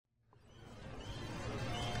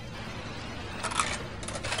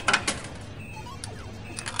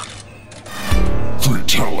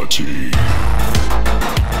Fatality.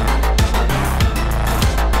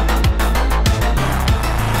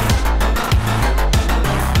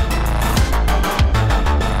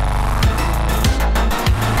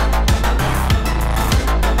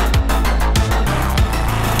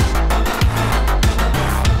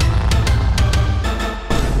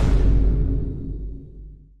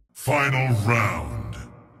 Final round.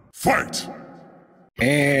 Fight!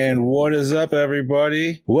 And what is up,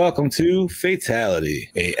 everybody? Welcome to Fatality,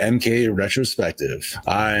 a MK retrospective.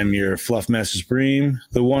 I'm your Fluff Master Supreme,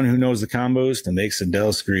 the one who knows the combos to make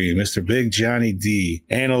Sindel scream, Mr. Big Johnny D.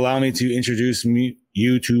 And allow me to introduce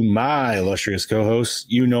you to my illustrious co-host.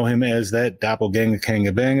 You know him as that doppelganger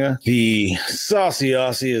kangabanga, the saucy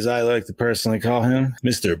Aussie, as I like to personally call him,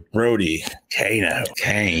 Mr. Brody Kano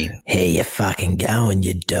Kane. Hey, you fucking going,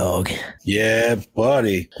 you dog. Yeah,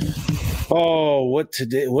 buddy. Oh, what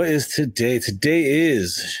is today? Today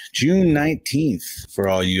is June 19th for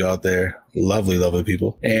all you out there. Lovely, lovely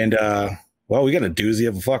people. And, well, we got a doozy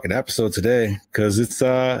of a fucking episode today because it's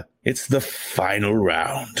the final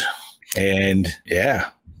round. And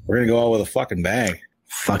yeah, we're going to go out with a fucking bang.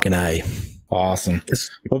 Fucking A. Awesome.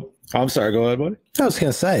 Oh, I'm sorry. Go ahead, buddy. I was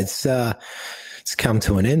going to say, it's come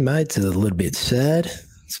to an end, mate. It's a little bit sad.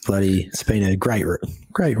 It's been a great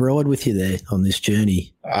ride with you there on this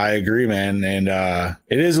journey. I agree, man. And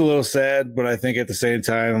it is a little sad, but I think at the same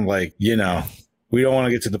time, like, you know, we don't want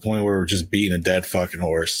to get to the point where we're just beating a dead fucking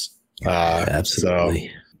horse.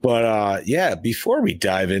 Absolutely. Yeah, before we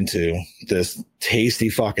dive into this tasty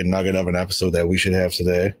fucking nugget of an episode that we should have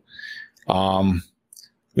today,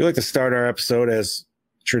 we like to start our episode as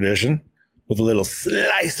tradition with a little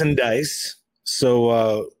slice and dice.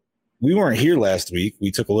 So, we weren't here last week. We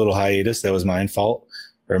took a little hiatus. That was my own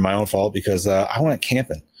fault because I went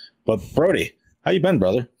camping. But Brody, how you been,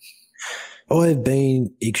 brother? I've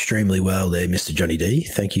been extremely well there, Mr. Johnny D.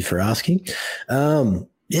 Thank you for asking.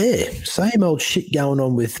 Yeah, same old shit going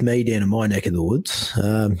on with me down in my neck of the woods.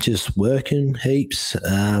 Just working heaps,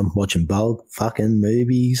 watching bulk fucking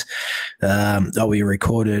movies. We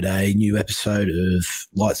recorded a new episode of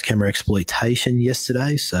Lights Camera Exploitation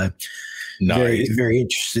yesterday, so nice. Very, very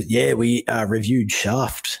interested. Yeah, we reviewed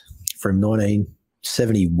Shaft from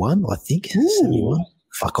 1971, I think. Ooh. 71.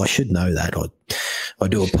 Fuck, I should know that. I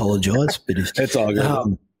do apologize, but it's all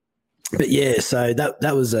good. But yeah, so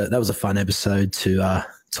that was a fun episode to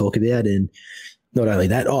talk about, and not only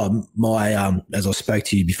that, my as I spoke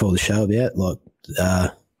to you before the show about, like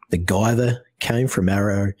the Guyver came from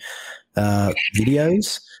Arrow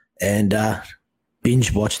videos, and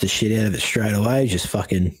binge watched the shit out of it straight away. Just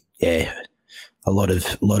fucking yeah. A lot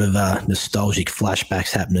of nostalgic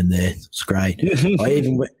flashbacks happening there. It's great.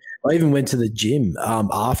 I even went to the gym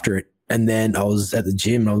after it, and then I was at the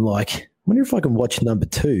gym and I'm like, I wonder if I can watch number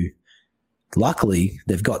 2. Luckily,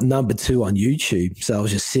 they've got number 2 on YouTube, so I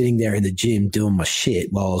was just sitting there in the gym doing my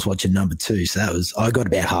shit while I was watching number 2. So I got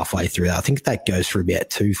about halfway through that. I think that goes for about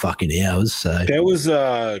 2 fucking hours. So that was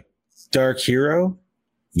Dark Hero.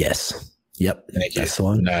 Yes. Yep. Thank you. That's the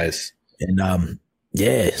one. Nice. And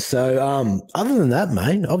yeah, so other than that,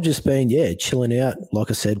 mate, I've just been, chilling out, like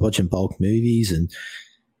I said, watching bulk movies, and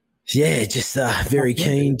just very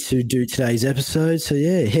keen to do today's episode. So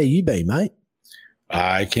yeah, how you been, mate?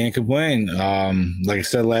 I can't complain. Like I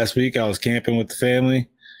said last week, I was camping with the family.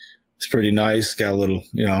 It's pretty nice. Got a little,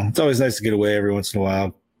 it's always nice to get away every once in a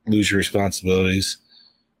while, lose your responsibilities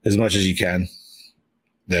as much as you can.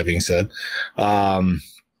 That being said, what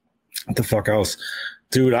the fuck else?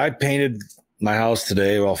 Dude, I painted my house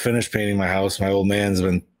today. Well, finished painting my house. My old man's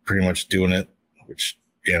been pretty much doing it, which,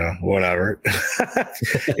 whatever.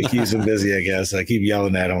 It keeps him busy, I guess. I keep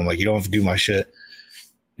yelling at him. I'm like, you don't have to do my shit.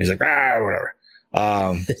 He's like, whatever.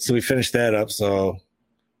 So we finished that up. So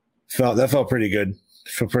that felt pretty good.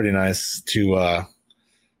 Felt pretty nice to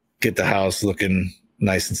get the house looking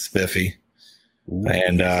nice and spiffy. Ooh.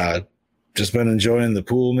 And just been enjoying the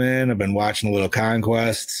pool, man. I've been watching a little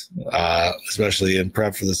Conquest, especially in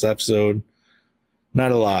prep for this episode.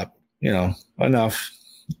 Not a lot, enough.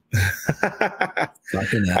 I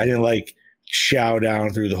didn't like chow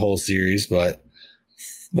down through the whole series, but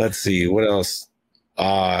let's see what else.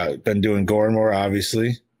 Been doing Gormore,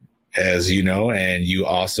 obviously, as you know, and you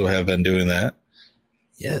also have been doing that.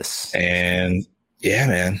 Yes. And yeah,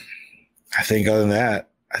 man, I think other than that,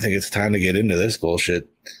 I think it's time to get into this bullshit.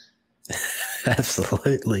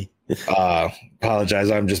 Absolutely. Apologize.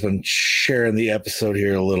 I've just been sharing the episode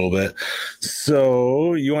here a little bit.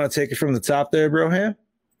 So you want to take it from the top there, Broham?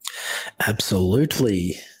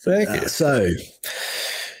 Absolutely. Thank you. So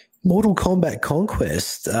Mortal Kombat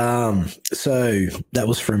Conquest. So that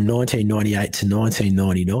was from 1998 to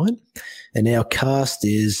 1999. And our cast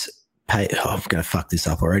is I'm going to fuck this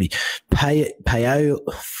up already. Paolo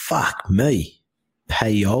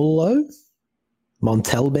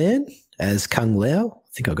Montalban as Kung Lao. I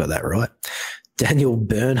think I got that right. Daniel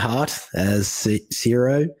Bernhardt as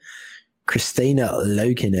Zero. Christina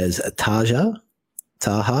Loken as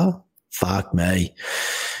Taha. Fuck me.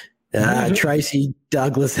 Tracy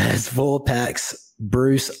Douglas as Vorpax.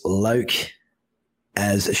 Bruce Loke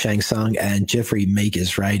as Shang Tsung. And Jeffrey Meek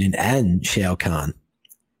as Raiden and Shao Kahn.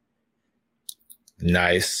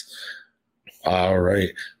 Nice. All right.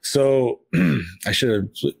 So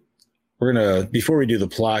before we do the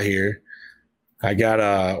plot here, I got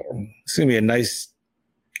it's going to be a nice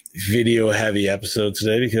video heavy episode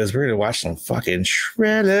today because we're going to watch some fucking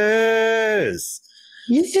trailers.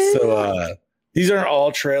 Yeah. So, these aren't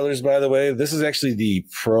all trailers, by the way. This is actually the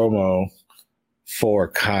promo for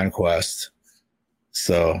Conquest.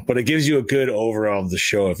 So, but it gives you a good overall of the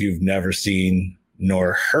show if you've never seen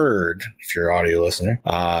nor heard, if you're an audio listener,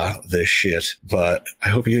 this shit. But I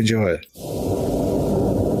hope you enjoy it.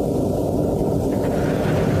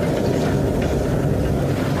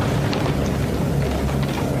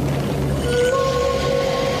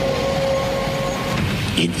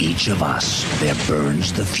 In each of us, there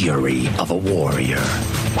burns the fury of a warrior.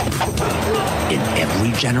 In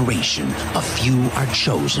every generation, a few are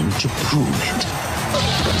chosen to prove it.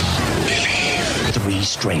 Three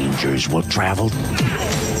strangers will travel to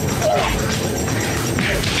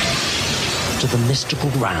the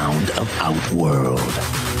mystical ground of Outworld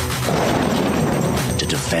to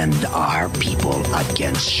defend our people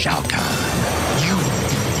against Shao Kahn. You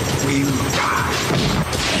will die.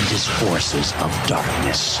 And his forces of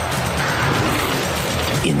darkness.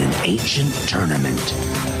 In an ancient tournament,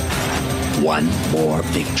 one more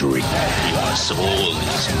victory. Your soul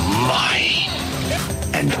is mine.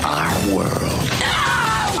 And our world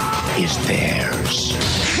is theirs.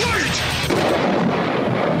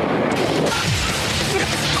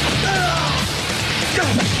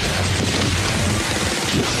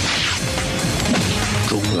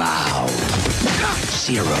 Kung Lao,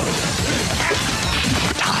 Zero,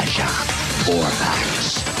 Taja,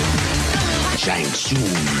 Vorpax, Shang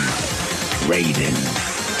Tsung, Raiden,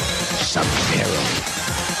 Sub-Zero,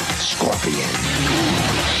 Scorpion.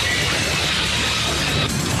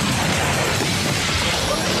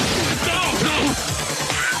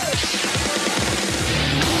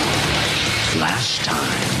 Last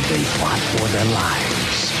time they fought for their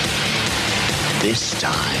lives. This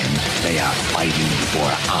time they are fighting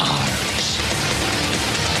for ours.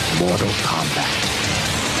 Mortal Kombat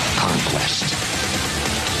Conquest.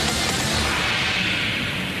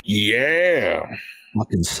 Yeah.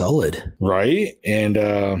 Fucking solid. Right? And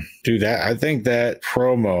dude, I think that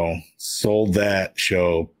promo sold that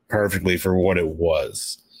show perfectly for what it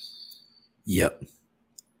was. Yep.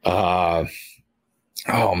 Oh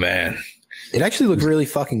man. It actually looked really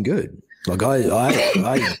fucking good. Like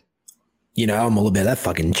I you know, I'm all about that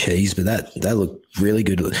fucking cheese, but that looked really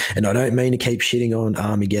good. And I don't mean to keep shitting on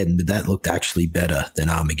Armageddon, but that looked actually better than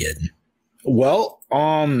Armageddon. Well,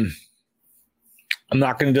 I'm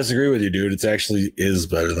not going to disagree with you, dude. It actually is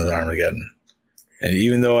better than Armageddon. And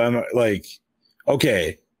even though I'm like,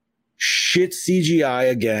 okay, shit CGI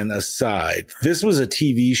again aside, this was a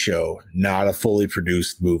TV show, not a fully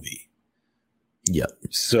produced movie. Yep.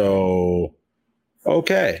 So,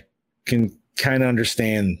 okay. Can kind of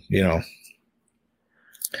understand, you know,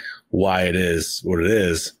 why it is what it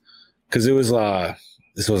is. Because it was,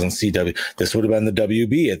 this wasn't CW. This would have been the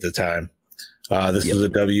WB at the time. This was a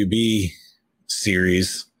WB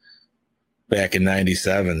series back in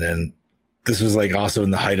 97. And this was like also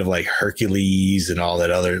in the height of like Hercules and all that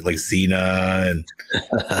other, like Xena and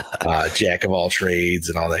Jack of all trades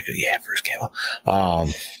and all that. Yeah, Bruce Campbell.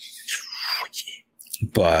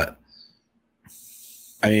 But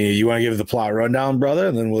I mean, you want to give the plot rundown, brother,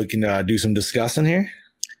 and then we can do some discussing here?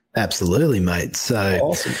 Absolutely, mate. So,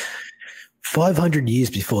 awesome. 500 years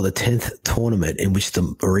before the 10th tournament in which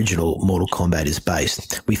the original Mortal Kombat is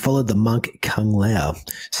based, we followed the monk Kung Lao,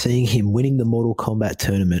 seeing him winning the Mortal Kombat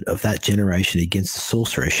tournament of that generation against the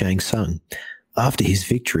sorcerer Shang Tsung. After his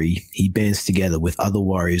victory, he bands together with other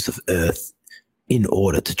warriors of Earth in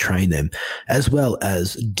order to train them, as well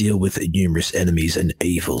as deal with numerous enemies and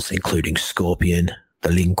evils, including Scorpion,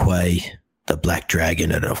 the Lin Kuei, the Black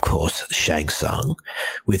Dragon, and of course, Shang Tsung,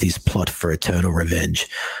 with his plot for eternal revenge,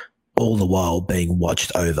 all the while being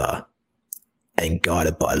watched over and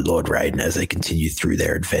guided by Lord Raiden as they continue through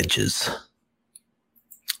their adventures.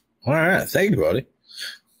 All right. Thank you, buddy.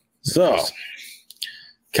 So,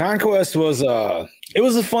 Conquest was, it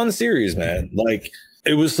was a fun series, man. Like,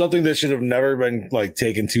 it was something that should have never been like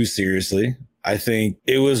taken too seriously. I think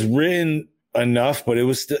it was written enough, but it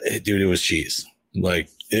was still, dude, it was cheese. Like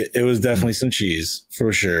it was definitely some cheese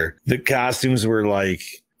for sure. The costumes were like,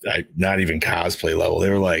 not even cosplay level. They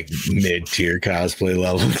were like mid-tier cosplay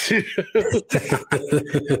level too.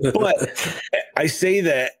 But I say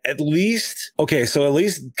that at least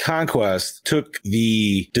Conquest took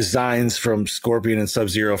the designs from Scorpion and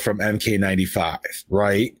Sub-Zero from MK95,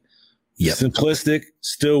 right? Yep. Simplistic,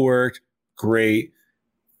 still worked, great.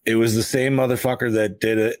 It was the same motherfucker that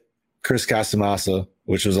did it, Chris Casamassa,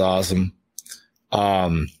 which was awesome.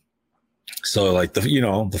 So like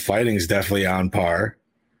the fighting is definitely on par.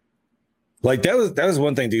 Like that was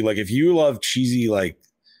one thing, dude. Like if you love cheesy, like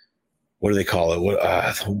what do they call it?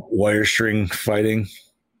 Wire string fighting.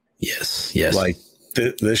 Yes. Like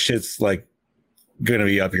this shit's like gonna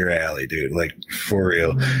be up your alley, dude. Like for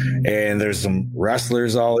real. And there's some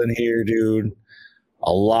wrestlers all in here, dude.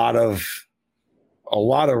 A lot of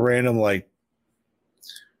random like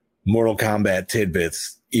Mortal Kombat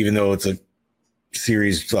tidbits, even though it's a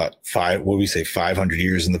series 500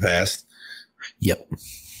 years in the past. Yep.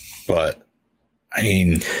 But I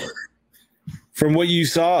mean, from what you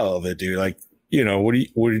saw of it, dude, like,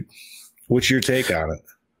 what's your take on it?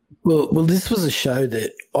 Well, this was a show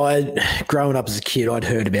that growing up as a kid, I'd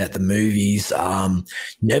heard about the movies,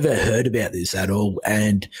 never heard about this at all.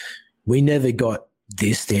 And we never got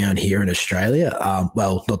this down here in Australia.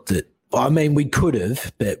 Well, not that, I mean, we could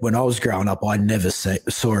have, but when I was growing up, I never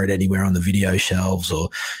saw it anywhere on the video shelves or,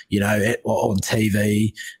 on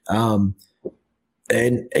TV.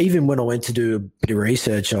 And even when I went to do a bit of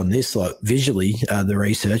research on this, like visually, the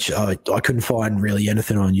research, I couldn't find really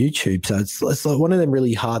anything on YouTube. So it's like one of them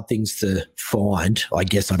really hard things to find. I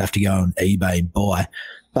guess I'd have to go on eBay and buy.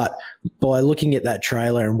 But by looking at that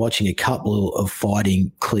trailer and watching a couple of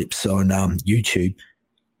fighting clips on YouTube,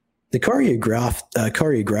 the choreographed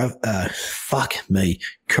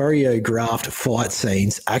fight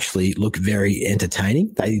scenes actually look very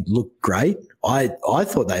entertaining. They look great. I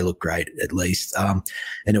thought they looked great, at least. And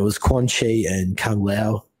it was Quan Chi and Kung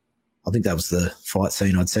Lao. I think that was the fight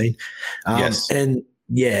scene I'd seen. Yes. And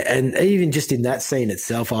yeah, and even just in that scene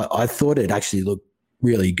itself, I thought it actually looked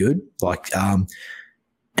really good. Like, and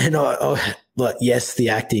like, yes, the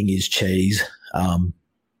acting is cheese.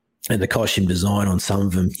 And the costume design on some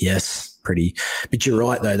of them, yes, pretty. But you're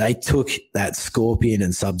right, though. They took that Scorpion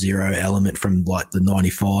and Sub-Zero element from like the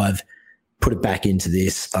 95, put it back into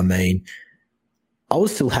this. I mean, I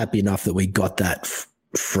was still happy enough that we got that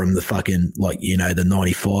from the fucking, the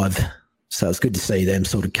 95. So it's good to see them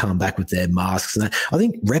sort of come back with their masks. And I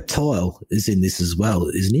think Reptile is in this as well,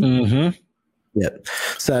 isn't he? Mm-hmm. Yep.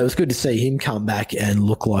 So it was good to see him come back and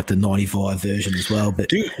look like the 95 version as well. But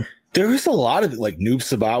dude, there was a lot of like Noob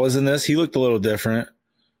Sabat was in this. He looked a little different.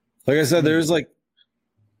 Like I said, there's like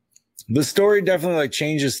the story definitely like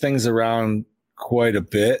changes things around quite a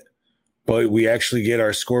bit, but we actually get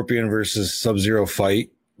our Scorpion versus Sub-Zero fight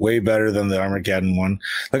way better than the Armageddon one.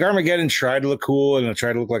 Like Armageddon tried to look cool and it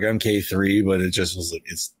tried to look like MK3, but it just was like,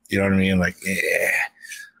 it's, you know what I mean? Like, yeah.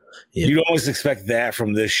 You'd almost expect that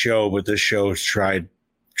from this show, but this show tried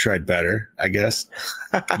better, I guess.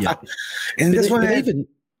 Yeah. And this one even.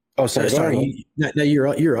 Oh, sorry. No, you're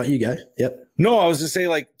right. You're right. You go. Yep. No, I was just saying,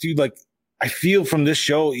 like, dude, like, I feel from this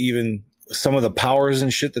show, even some of the powers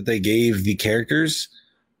and shit that they gave the characters,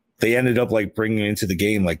 they ended up like bringing into the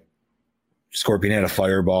game. Like, Scorpion had a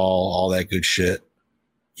fireball, all that good shit.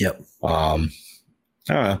 Yep. I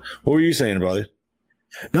don't know. What were you saying, brother?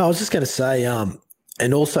 No, I was just going to say,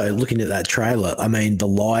 and also looking at that trailer, I mean, the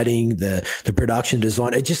lighting, the production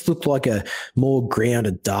design, it just looked like a more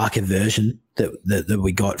grounded, darker version that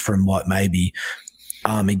we got from like maybe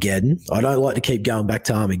Armageddon. I don't like to keep going back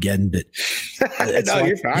to Armageddon, but it's no,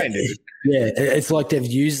 you're fine, dude. Yeah, it's like they've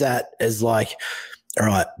used that as like, all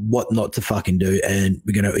right, what not to fucking do, and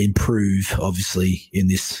we're going to improve, obviously, in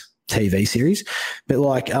this TV series. But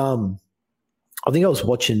like, I think I was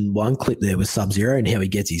watching one clip there with Sub-Zero and how he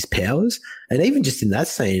gets his powers, and even just in that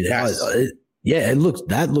scene,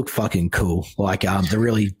 that looked fucking cool. Like the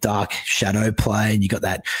really dark shadow play, and you got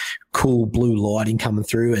that cool blue lighting coming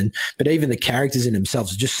through, but even the characters in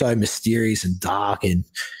themselves are just so mysterious and dark, and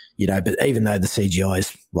but even though the CGI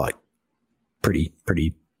is like pretty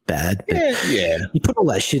bad, yeah, you put all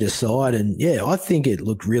that shit aside, and yeah, I think it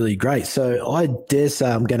looked really great. So I dare say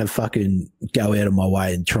I'm going to fucking go out of my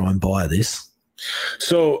way and try and buy this.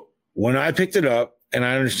 So when I picked it up, and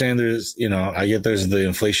I understand there's, I get there's the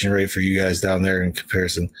inflation rate for you guys down there in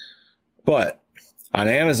comparison, but on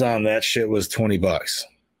Amazon, that shit was $20.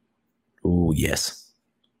 Oh, yes.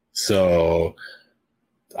 So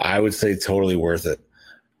I would say totally worth it.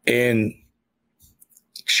 And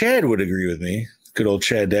Chad would agree with me. Good old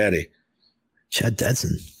Chad Daddy. Chad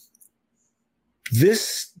Dadson.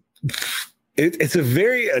 It's a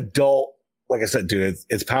very adult, like I said, dude,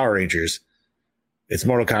 it's Power Rangers. It's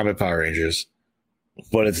Mortal Kombat Power Rangers.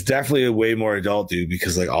 But it's definitely a way more adult, dude,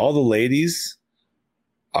 because like all the ladies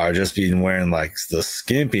are just being wearing like the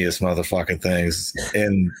skimpiest motherfucking things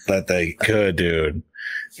in that they could, dude.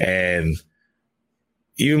 And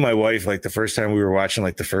even my wife, like the first time we were watching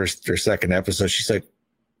like the first or second episode, she's like,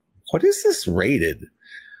 what is this rated?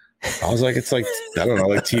 I was like, it's like, I don't know,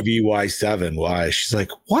 like TVY7. Why? She's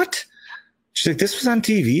like, what? She's like, this was on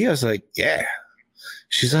TV? I was like, yeah.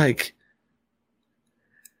 She's like,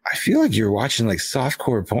 I feel like you're watching like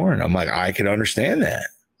softcore porn. I'm like, I can understand that.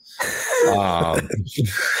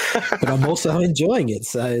 But I'm also enjoying it.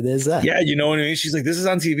 So there's that. Yeah, you know what I mean? She's like, this is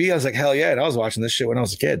on TV. I was like, hell yeah. And I was watching this shit when I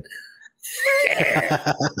was a kid.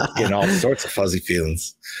 Yeah. Getting all sorts of fuzzy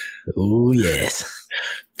feelings. Oh, yes.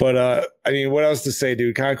 But I mean, what else to say,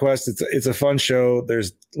 dude? Conquest, it's a fun show.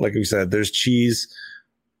 There's, like we said, there's cheese.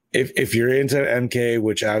 If you're into MK,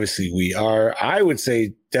 which obviously we are, I would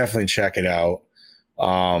say definitely check it out.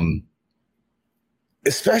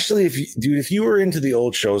 Especially if you were into the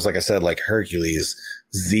old shows, like I said, like Hercules,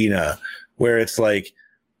 Xena, where it's like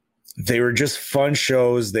they were just fun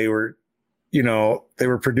shows. They were, they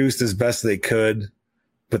were produced as best they could,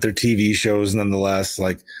 but they're TV shows nonetheless.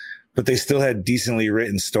 Like, but they still had decently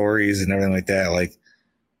written stories and everything like that. Like,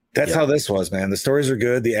 that's how this was, man. The stories are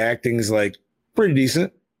good. The acting's like pretty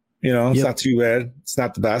decent. It's not too bad. It's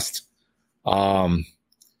not the best. I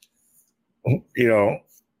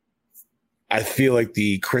feel like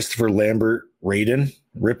the Christopher Lambert Raiden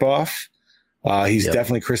ripoff. He's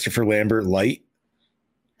definitely Christopher Lambert light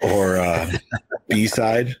or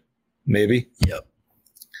B-side, maybe. Yep.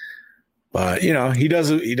 But he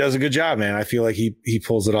does a good job, man. I feel like he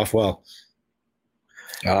pulls it off well.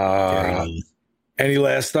 Any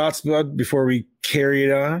last thoughts, bud, before we carry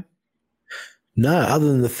it on? No, other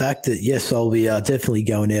than the fact that, yes, I'll be definitely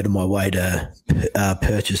going out of my way to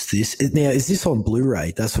purchase this. Now, is this on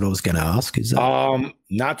Blu-ray? That's what I was going to ask. Is that?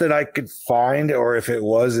 Not that I could find, or if it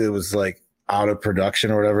was like out of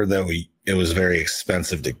production or whatever, it was very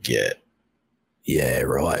expensive to get. Yeah,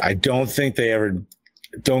 right. I don't think they ever,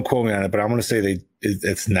 don't quote me on it, but I'm going to say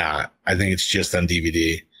it's not. I think it's just on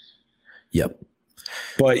DVD. Yep.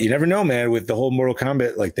 But you never know, man, with the whole Mortal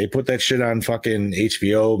Kombat, like they put that shit on fucking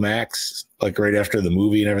HBO Max, like right after the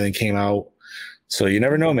movie and everything came out. So you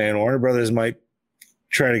never know, man. Warner Brothers might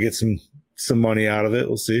try to get some money out of it.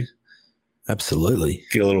 We'll see. Absolutely.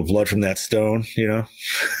 Get a little blood from that stone, Milk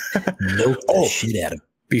the shit out of it.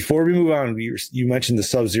 Before we move on, you mentioned the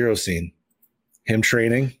Sub-Zero scene, him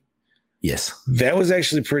training. Yes. That was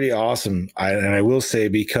actually pretty awesome. And I will say,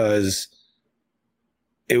 because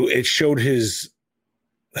it showed his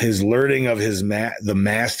learning of the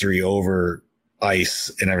mastery over ice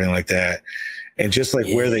and everything like that. And just like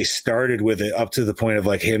where they started with it up to the point of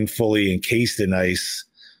like him fully encased in ice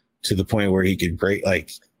to the point where he could break,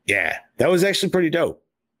 that was actually pretty dope.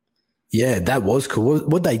 Yeah, that was cool.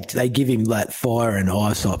 What they give him that fire and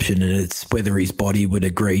ice option, and it's whether his body would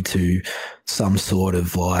agree to some sort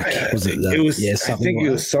of like, was it? I think it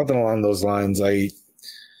was something along those lines. I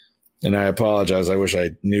apologize. I wish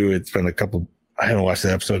I knew. It's been I haven't watched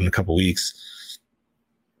the episode in a couple weeks,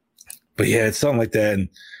 but yeah, it's something like that. And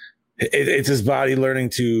it's his body learning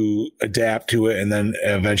to adapt to it and then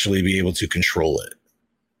eventually be able to control it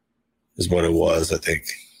is what it was, I think.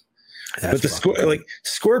 But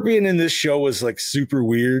Scorpion in this show was like super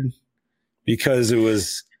weird because it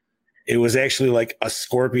was actually like a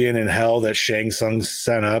scorpion in hell that Shang Tsung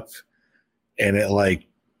sent up, and it like,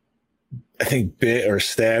 I think bit or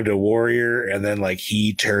stabbed a warrior, and then like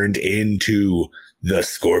he turned into the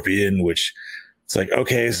Scorpion, which it's like,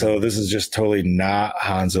 okay, so this is just totally not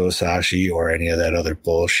Hanzo Sashi or any of that other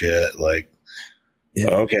bullshit. Like,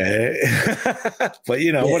 okay. But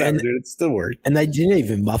whatever, dude, it still worked. And they didn't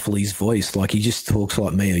even muffle his voice. Like, he just talks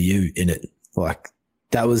like me or you in it. Like,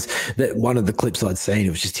 that was one of the clips I'd seen. It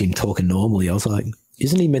was just him talking normally. I was like,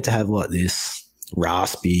 isn't he meant to have like this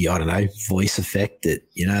raspy, I don't know, voice effect that,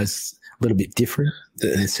 it's a little bit different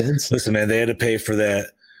in a sense? Listen, man, they had to pay for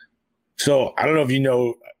that. So I don't know if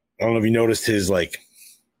you noticed his, like,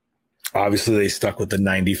 obviously they stuck with the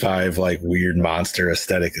 95 like weird monster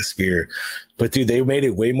aesthetic of Spear, but dude, they made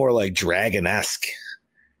it way more like Dragon-esque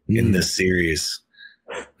in this series.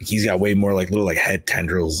 Like, he's got way more like little like head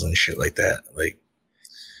tendrils and shit like that. Like,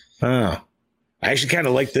 I actually kind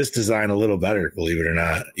of like this design a little better, believe it or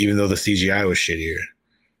not, even though the CGI was shittier.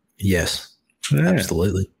 Yes,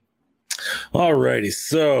 absolutely. Alrighty,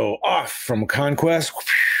 so off from Conquest.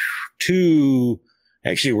 to,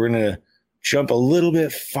 actually, we're going to jump a little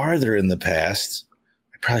bit farther in the past.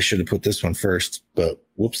 I probably should have put this one first, but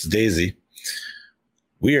whoops daisy.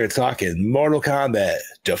 We are talking Mortal Kombat,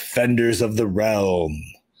 Defenders of the Realm.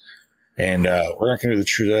 And we're not going to do the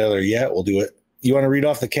trailer yet. We'll do it. You want to read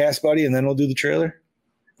off the cast, buddy, and then we'll do the trailer?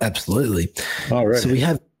 Absolutely. All right. So we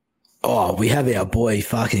have our boy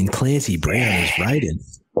fucking Clancy Brown as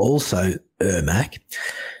Raiden. Also Ermac.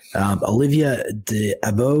 Olivia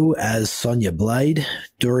d'Abo as Sonya Blade,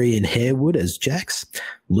 Dorian Harewood as Jax,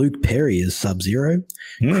 Luke Perry as Sub-Zero,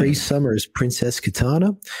 Cree Summer as Princess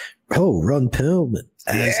Katana, Ron Perlman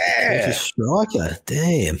as Walter Stryker,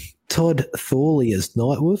 damn, Todd Thorley as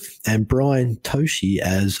Nightwolf, and Brian Toshi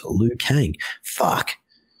as Liu Kang. Fuck.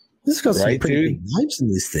 This has got some pretty big names in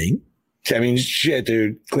this thing. I mean, shit,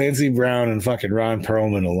 dude. Clancy Brown and fucking Ron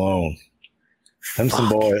Perlman alone.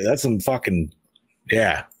 That's some fucking,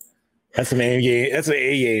 yeah. That's some A game. That's an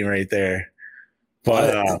A game right there.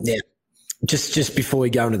 But yeah. Just before we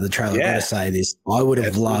go into the trailer, I gotta say this. I would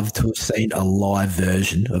have loved to have seen a live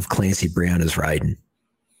version of Clancy Brown as Raiden.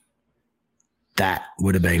 That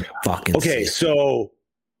would have been fucking okay. sick. So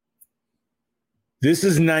this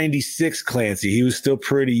is 96 Clancy. He was still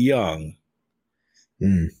pretty young.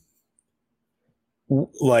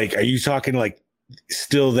 Like, are you talking like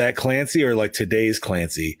still that Clancy or like today's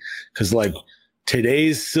Clancy? Because like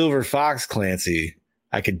today's Silver Fox Clancy,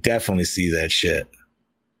 I could definitely see that shit.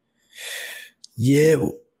 Yeah.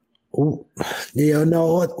 Yeah,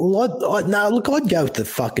 no, look, I'd go with the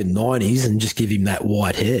fucking 90s and just give him that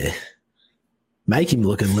white hair. Make him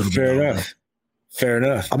look a little Fair bit enough. Fair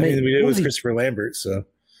enough. I mean, it was Christopher Lambert, so.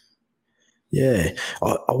 Yeah.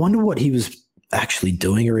 I wonder what he was actually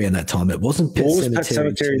doing around that time. It wasn't Pet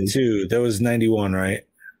Sematary 2. That was 91, right?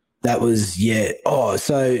 That was, yeah. Oh,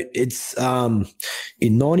 so it's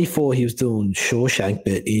in 94 he was doing Shawshank,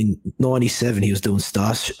 but in 97 he was doing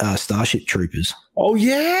Starship Troopers. Oh,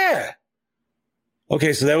 yeah.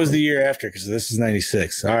 Okay, so that was the year after because this is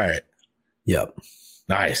 96. All right. Yep.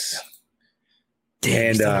 Nice.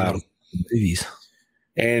 Damn, and movies.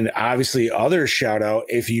 And obviously other shout out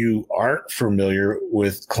if you aren't familiar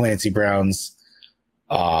with Clancy Brown's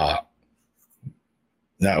what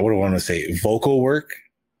do I want to say, vocal work.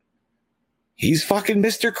 He's fucking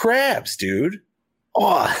Mr. Krabs, dude.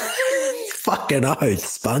 Oh, fucking oath,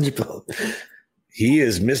 SpongeBob. He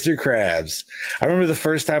is Mr. Krabs. I remember the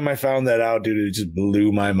first time I found that out, dude, it just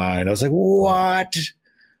blew my mind. I was like, what?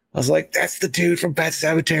 I was like, that's the dude from Pet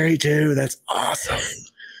Sematary 2. That's awesome.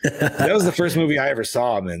 That was the first movie I ever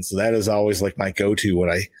saw him in. So that is always like my go-to when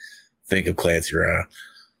I think of Clancy Brown.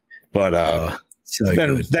 But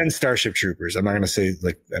then Starship Troopers. I'm not going to say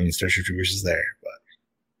Starship Troopers is there,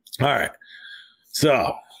 but all right.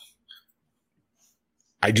 So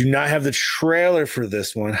I do not have the trailer for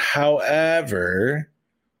this one. However,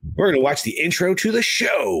 we're going to watch the intro to the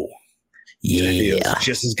show. Yeah. It's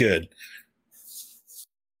just as good.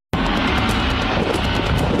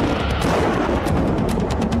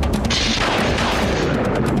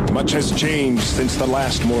 Much has changed since the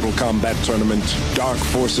last Mortal Kombat tournament. Dark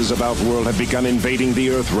forces of Outworld have begun invading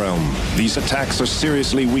the Earth realm. These attacks are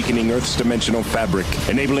seriously weakening Earth's dimensional fabric,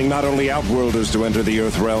 enabling not only Outworlders to enter the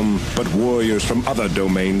Earth realm, but warriors from other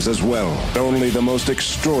domains as well. Only the most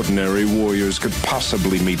extraordinary warriors could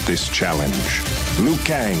possibly meet this challenge. Liu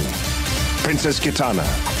Kang, Princess Kitana,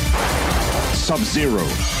 Sub-Zero,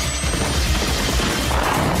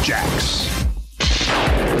 Jax,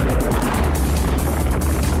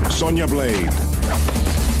 Sonya Blade,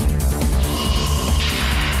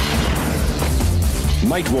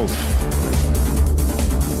 Nightwolf,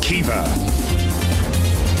 Kiva,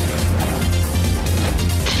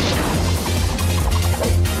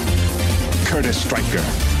 Curtis Stryker.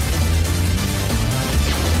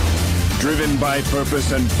 Driven by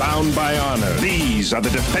purpose and bound by honor, these are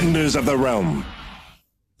the Defenders of the Realm.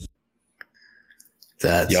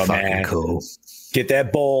 That's fucking cool. Get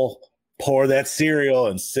that bowl. Pour that cereal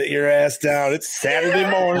and sit your ass down. It's Saturday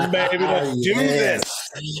morning, baby. Let's do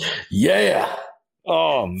this. Yeah.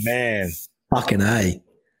 Oh, man. Fucking A.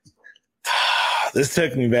 This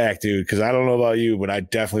took me back, dude, because I don't know about you, but I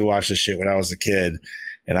definitely watched this shit when I was a kid,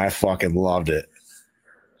 and I fucking loved it.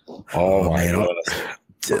 Oh my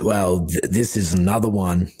goodness. Well, this is another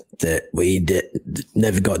one that we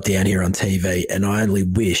never got down here on TV, and I only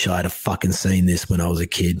wish I'd have fucking seen this when I was a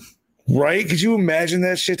kid. Right? Could you imagine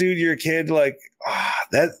that shit, dude? You're a kid, like,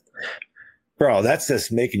 that's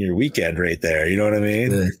just making your weekend right there. You know what I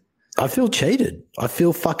mean? I feel cheated. I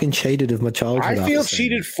feel fucking cheated of my childhood. I feel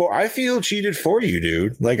cheated for you,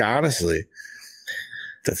 dude. Like, honestly.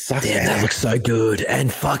 That sucks. Damn, that looks so good.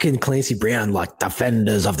 And fucking Clancy Brown, like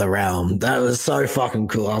Defenders of the Realm. That was so fucking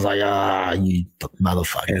cool. I was like, you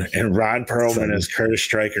motherfucker. And Ron Perlman as Curtis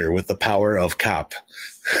Stryker with the power of cop.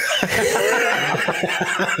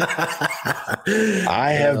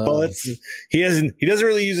 I have bullets. He doesn't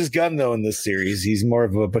really use his gun though in this series. He's more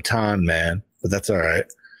of a baton man, but that's all right.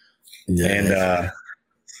 Yeah. And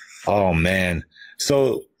oh man.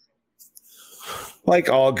 So like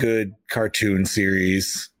all good cartoon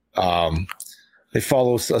series, they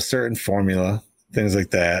follow a certain formula, things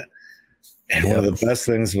like that. And one of the best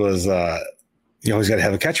things was you always got to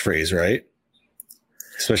have a catchphrase, right?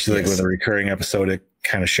 Especially like with a recurring episodic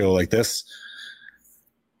kind of show like this.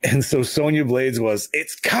 And so Sonya Blades was,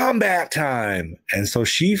 it's combat time. And so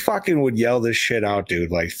she fucking would yell this shit out, dude,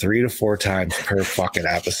 like 3 to 4 times per fucking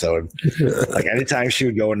episode. Like anytime she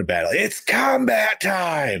would go into battle, it's combat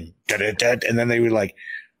time. And then they would like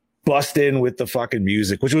bust in with the fucking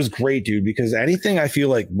music, which was great, dude, because anything I feel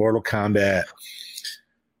like Mortal Kombat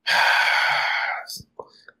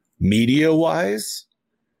media wise,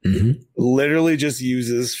 literally just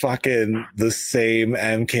uses fucking the same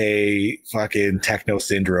MK fucking techno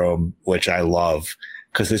syndrome, which I love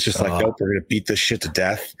because it's just like, nope, we're gonna beat this shit to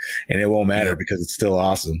death and it won't matter because it's still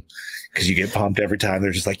awesome. Because you get pumped every time.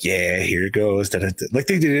 They're just like, yeah, here it goes. Like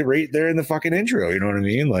they did it right there in the fucking intro. You know what I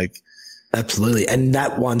mean? Like, absolutely. And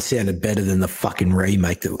that one sounded better than the fucking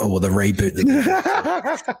remake or the reboot.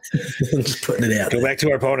 I'm just putting it out. Go back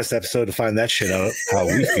to our bonus episode to find that shit out, how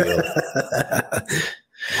we feel.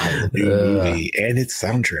 The new movie and its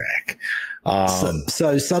soundtrack.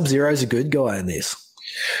 So Sub-Zero's a good guy in this.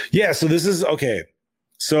 Yeah, so this is okay.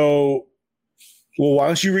 So, well, why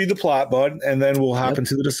don't you read the plot, bud, and then we'll hop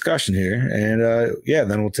into the discussion here, and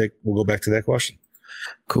then we'll go back to that question.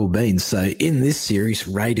 Cool beans. So in this series,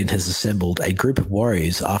 Raiden has assembled a group of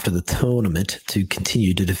warriors after the tournament to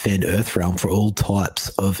continue to defend Earthrealm for all types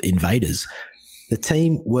of invaders. The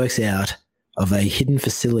team works out of a hidden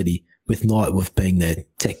facility with Nightwolf being the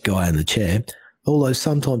tech guy in the chair, although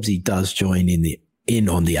sometimes he does join in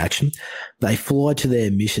on the action. They fly to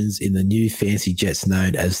their missions in the new fancy jets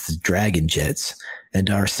known as the Dragon Jets and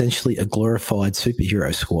are essentially a glorified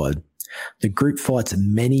superhero squad. The group fights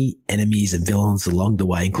many enemies and villains along the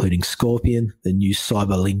way, including Scorpion, the new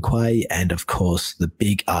Cyber Lin Kuei, and of course the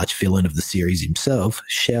big arch villain of the series himself,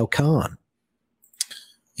 Shao Kahn.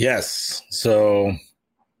 Yes, so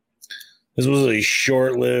this was a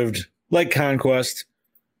short-lived, like Conquest.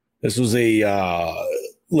 This was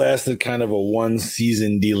lasted kind of a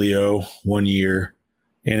 1-season dealio, 1 year,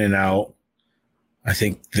 in and out. I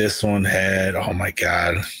think this one had, oh my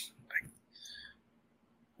God.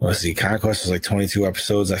 Let's see, Conquest was like 22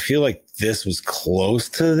 episodes. I feel like this was close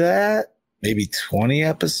to that, maybe 20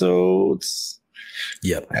 episodes.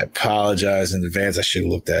 Yep. I apologize in advance. I should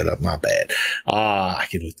have looked that up. My bad. I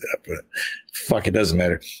can look that up, but fuck, it doesn't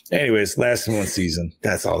matter. Anyways, lasted 1 season.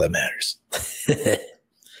 That's all that matters.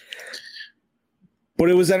 But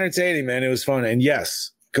it was entertaining, man. It was fun. And yes,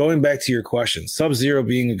 going back to your question, Sub-Zero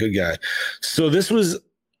being a good guy. So this was,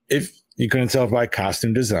 if you couldn't tell by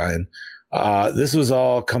costume design, this was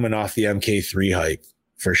all coming off the MK3 hype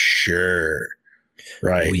for sure.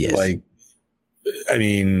 Right. Oh, yes. Like, I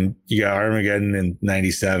mean, you got Armageddon in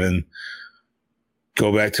 97.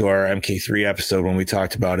 Go back to our MK3 episode when we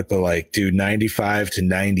talked about it. But like, dude, 95 to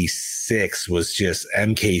 96 was just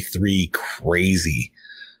MK3 crazy.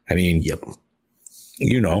 I mean,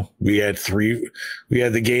 you know, we had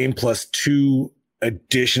the game plus 2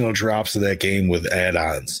 additional drops of that game with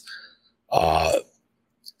add-ons.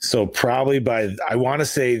 So probably I want to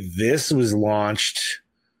say this was launched,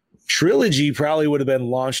 Trilogy probably would have been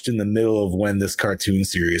launched in the middle of when this cartoon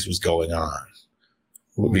series was going on,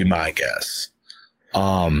 would be my guess.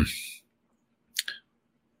 Now,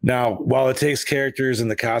 while it takes characters and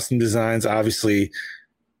the costume designs, obviously,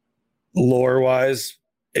 lore-wise,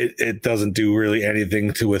 it doesn't do really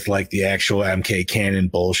anything with like the actual MK canon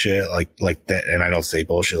bullshit like that. And I don't say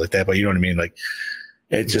bullshit like that, but you know what I mean? Like,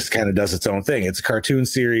 it just kind of does its own thing. It's a cartoon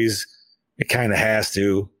series. It kind of has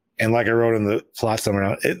to. And like I wrote in the plot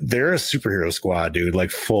summary, they're a superhero squad, dude,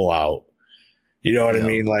 like full out. You know what I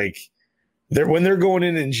mean? Like, when they're going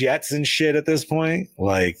in jets and shit at this point,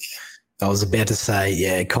 like. I was about to say,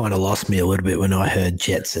 yeah, it kind of lost me a little bit when I heard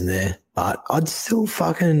jets in there. But I'd still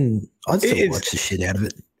watch the shit out of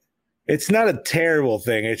it. It's not a terrible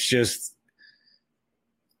thing. It's just,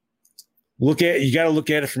 you got to look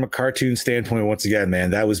at it from a cartoon standpoint. Once again,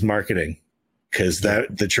 man, that was marketing, because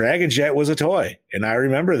the Dragon Jet was a toy, and I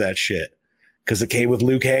remember that shit because it came with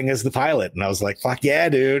Liu Kang as the pilot, and I was like, "Fuck yeah,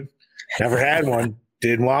 dude!" Never had one,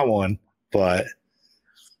 didn't want one, but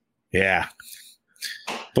yeah.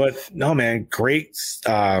 But no, man, great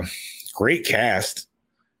cast.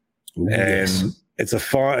 Ooh, And yes. it's a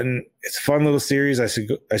fun little series. I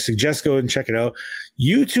suggest go and check it out.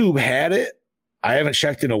 YouTube had it. I haven't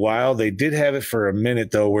checked in a while. They did have it for a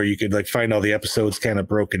minute though, where you could like find all the episodes kind of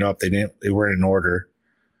broken up. They weren't in order.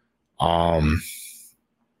 And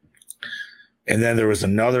then there was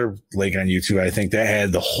another link on YouTube, I think, that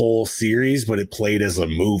had the whole series, but it played as a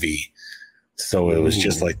movie. So it was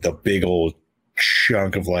just like the big old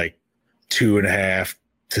chunk of like 2.5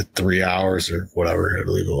 to 3 hours or whatever I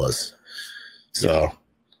believe it was. So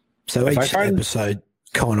each episode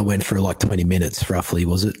kind of went for like 20 minutes roughly,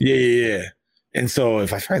 was it? Yeah. And so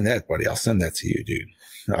if I find that, buddy, I'll send that to you, dude.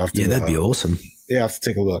 That'd be awesome. Yeah, I'll have to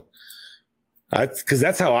take a look. Because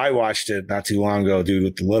that's how I watched it not too long ago, dude,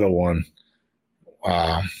 with the little one.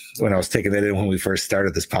 When I was taking that in when we first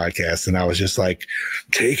started this podcast, and I was just like,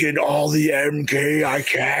 taking all the MK I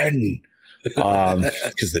can.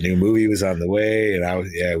 Because the new movie was on the way, and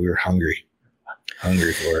we were hungry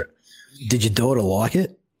for it. Did your daughter like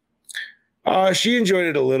it? She enjoyed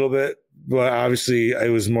it a little bit, but obviously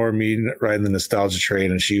it was more me riding the nostalgia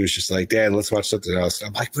train, and she was just like, Dad, let's watch something else.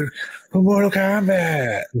 I'm like, but Mortal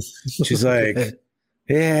Kombat. She's like,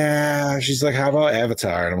 yeah. She's like, how about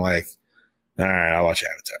Avatar? And I'm like, all right, I'll watch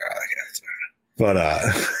Avatar. I like Avatar. But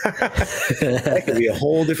that could be a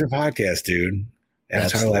whole different podcast, dude.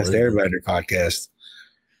 Avatar Last Airbender podcast.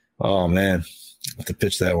 Oh, man. I'll have to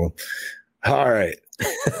pitch that one. All right.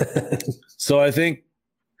 So I think,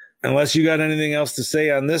 unless you got anything else to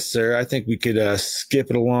say on this, sir, I think we could skip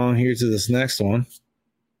it along here to this next one.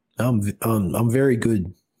 I'm very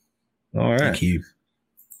good. All right. Thank you.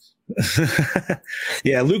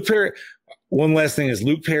 Yeah, Luke Perry. One last thing is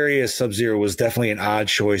Luke Perry as Sub-Zero was definitely an odd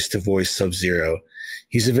choice to voice Sub-Zero.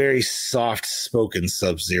 He's a very soft-spoken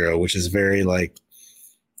Sub-Zero, which is very like,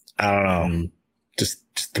 I don't know, just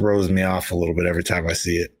throws me off a little bit every time I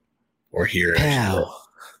see it or hear it. Pow.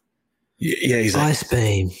 Yeah, he's like, Ice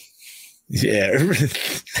beam. Yeah.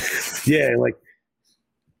 Yeah,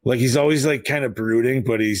 like he's always like kind of brooding,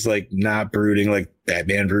 but he's like not brooding like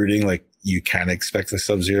Batman brooding, like you kind of expect a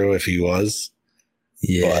Sub-Zero if he was.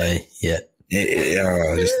 Yeah,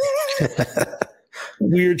 just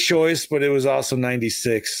weird choice, but it was also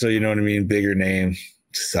 96, so you know what I mean? Bigger name,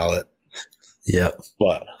 sell it. Yep.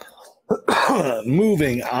 But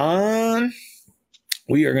moving on,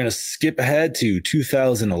 we are going to skip ahead to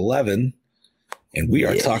 2011, and we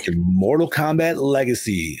are talking Mortal Kombat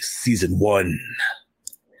Legacy Season 1.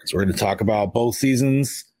 So we're going to talk about both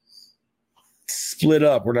seasons split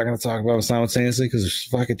up. We're not going to talk about them simultaneously because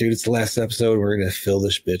fuck it, dude. It's the last episode. We're going to fill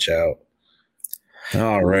this bitch out.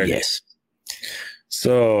 All right. Yes.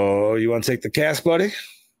 So you want to take the cast, buddy?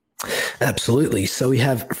 Absolutely. So we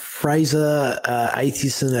have Fraser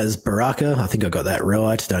Athieson as Baraka. I think I got that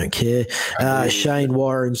right. Don't care. Shane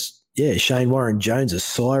Warren Jones as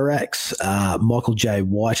Cyrax. Michael J.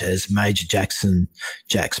 White as Major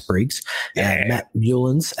Jax Briggs. Matt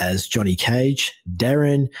Newlands as Johnny Cage.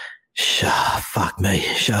 Darren Shahalavi.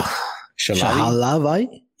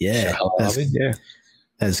 Yeah.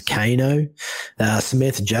 As Kano.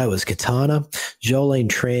 Samantha Joe as Katana. Jolene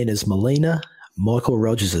Tran as Melina. Michael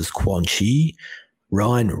Rogers as Quan Chi.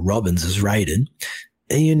 Ryan Robbins as Raiden.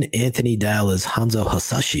 Ian Anthony Dale as Hanzo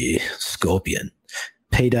Hasashi, Scorpion.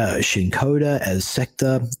 Peter Shinkoda as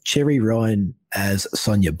Sector. Cherry Ryan as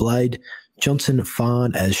Sonya Blade. Johnson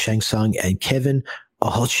Farn as Shang Tsung. And Kevin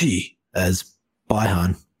Ohochi as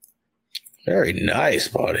Baihan. Very nice,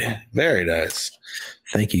 buddy. Very nice.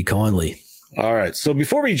 Thank you kindly. All right. So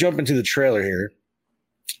before we jump into the trailer here,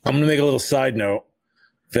 I'm going to make a little side note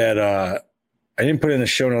that I didn't put in the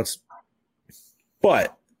show notes,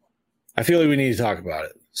 but I feel like we need to talk about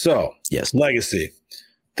it. So, yes, Legacy.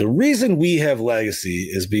 The reason we have Legacy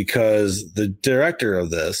is because the director of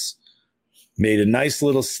this made a nice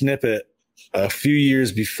little snippet a few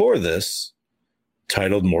years before this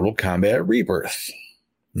titled Mortal Kombat Rebirth.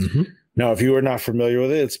 Mm-hmm. Now, if you are not familiar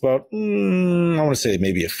with it, it's about, I want to say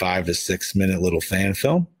maybe a 5 to 6 minute little fan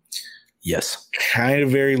film. Yes. Kind of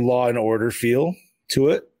very Law and Order feel to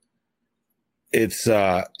it.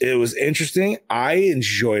 It was interesting. I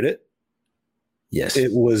enjoyed it. Yes.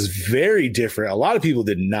 It was very different. A lot of people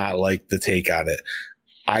did not like the take on it.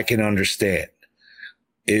 I can understand.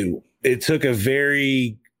 It took a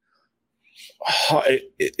very,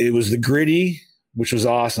 it was the gritty, which was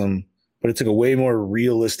awesome, but it took a way more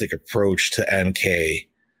realistic approach to MK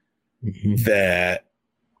that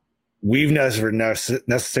we've never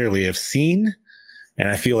necessarily have seen. And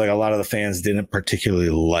I feel like a lot of the fans didn't particularly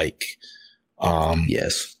like.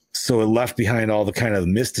 Yes. So it left behind all the kind of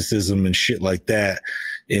mysticism and shit like that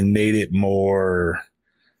and made it more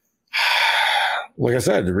like I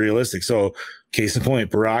said, realistic. So case in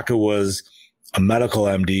point, Baraka was a medical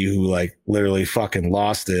MD who like literally fucking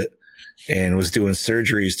lost it and was doing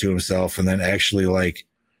surgeries to himself and then actually like,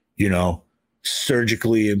 you know,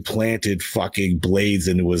 surgically implanted fucking blades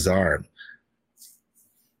into his arm.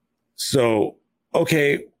 So,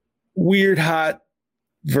 okay, weird, hot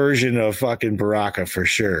version of fucking Baraka for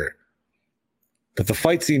sure. But the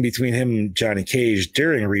fight scene between him and Johnny Cage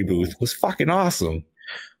during Reboot was fucking awesome.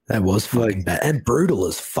 That was fucking bad and brutal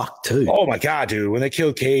as fuck too. Oh my God, dude. When they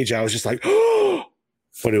killed Cage, I was just like, oh,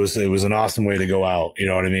 but it was an awesome way to go out. You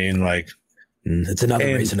know what I mean? Like, it's another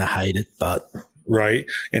reason to hate it, but right.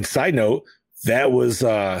 And side note, that was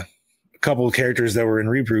a couple of characters that were in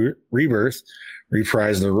Rebirth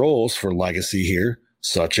reprised their roles for Legacy here,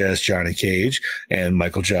 such as Johnny Cage and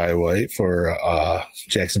Michael Jai White for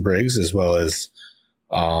Jackson Briggs, as well as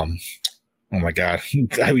oh my God,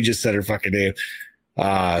 we just said her fucking name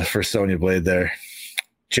for Sonya Blade there,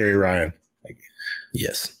 Jerry Ryan.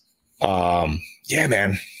 Yes. Yeah,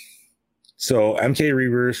 man. So MK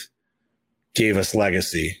Rebirth gave us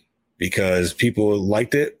Legacy because people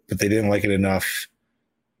liked it, but they didn't like it enough.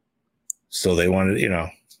 So they wanted, you know,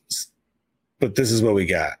 but this is what we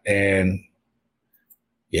got. And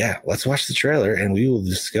yeah, let's watch the trailer and we will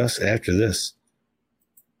discuss after this.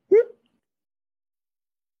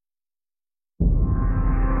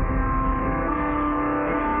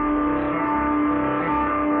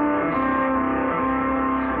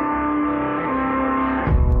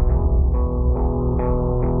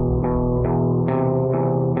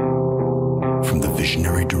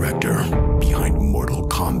 Visionary director behind Mortal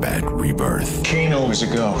Kombat Rebirth. Kano is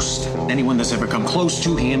a ghost. Anyone that's ever come close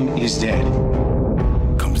to him is dead.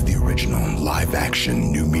 Comes the original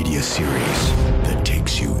live-action new media series that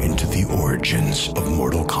takes you into the origins of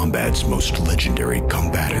Mortal Kombat's most legendary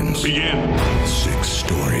combatants. Begin. 6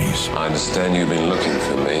 stories. I understand you've been looking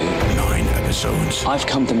for me. 9 episodes. I've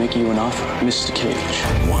come to make you an offer, Mr.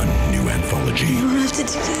 Cage. 1 new anthology. You don't have to do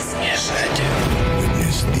this. Yes, I do.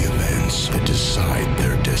 Witness the events that decide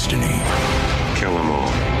their destiny. Kill them all.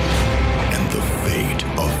 And the fate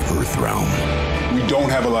of Earthrealm. We don't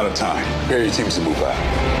have a lot of time. Prepare your teams to move out.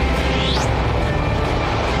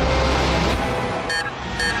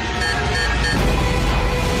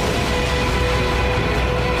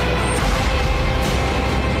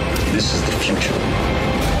 This is the future.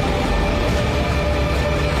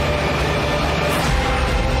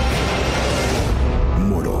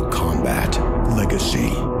 Mortal Kombat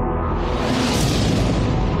Legacy.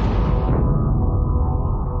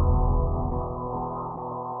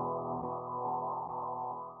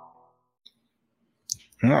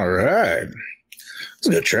 All right. It's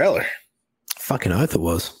a good trailer. fucking oath it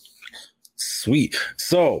was. Sweet.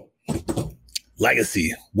 So,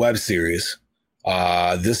 Legacy web series.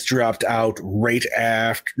 This dropped out right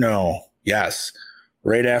after,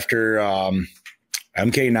 right after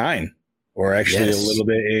MK9, or actually a little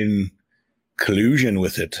bit in collusion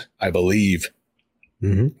with it, I believe.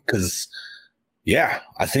 Because,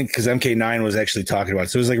 I think because MK9 was actually talking about it.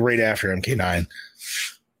 So it was like right after MK9.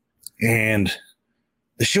 And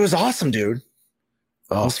the show was awesome, dude.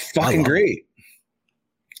 It was fucking great.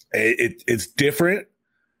 It's different.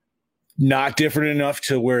 Not different enough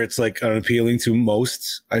to where it's like unappealing to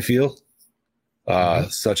most, I feel,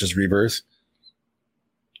 such as Rebirth.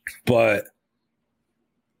 But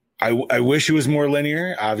I wish it was more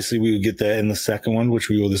linear. Obviously, we would get that in the second one, which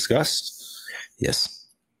we will discuss. Yes.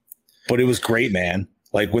 But it was great, man.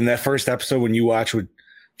 Like when that first episode, when you watch with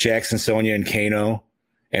Jackson, Sonya, and Kano,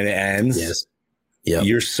 and it ends,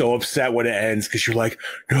 you're so upset when it ends because you're like,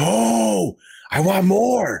 no, I want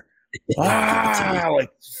more. Like,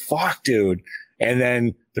 fuck, dude. And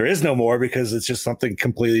then there is no more because it's just something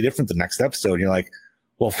completely different the next episode. And you're like,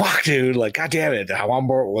 well, fuck, dude. Like, God damn it. I want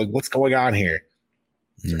more. Like, what's going on here?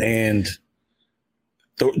 And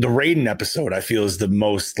the Raiden episode, I feel, is the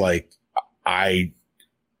most like,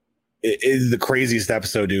 it is the craziest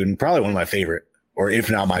episode, dude, and probably one of my favorite, or if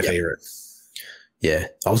not my favorite. Yeah,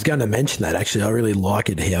 I was going to mention that actually. I really like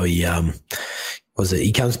it how he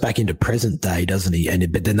he comes back into present day, doesn't he?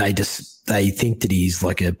 But then they think that he's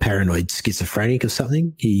like a paranoid schizophrenic or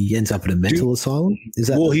something. He ends up in a mental asylum. Is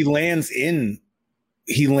that? Well, he lands in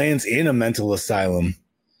a mental asylum.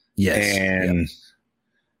 Yes, and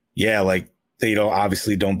like they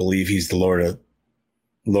obviously don't believe he's the Lord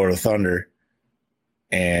of Thunder.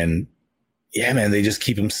 And man, they just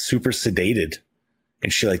keep him super sedated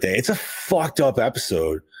and shit like that. It's a fucked up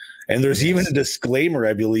episode. And there's even a disclaimer,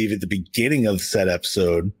 I believe, at the beginning of said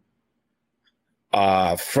episode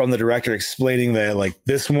from the director explaining that like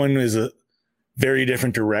this one is a very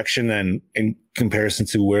different direction than in comparison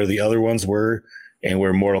to where the other ones were and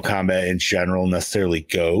where Mortal Kombat in general necessarily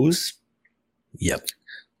goes. Yep.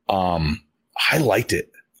 I liked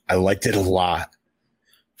it. I liked it a lot.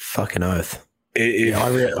 Fucking oath. I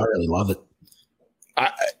really love it.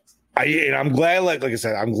 And I'm glad, like I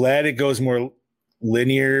said, I'm glad it goes more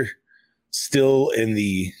linear still in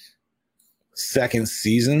the second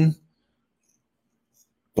season.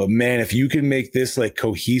 But man, if you can make this like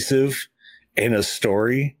cohesive in a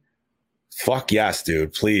story, fuck yes,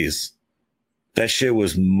 dude, please. That shit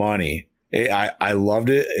was money. I loved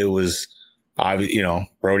it. It was,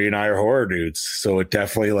 Brody and I are horror dudes, so it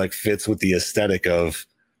definitely like fits with the aesthetic of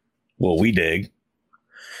what we dig.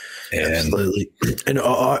 Absolutely. And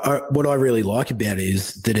what I really like about it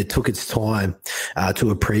is that it took its time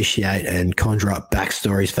to appreciate and conjure up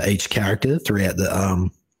backstories for each character throughout the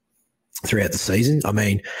season. I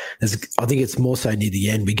mean, I think it's more so near the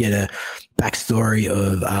end we get a backstory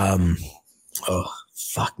of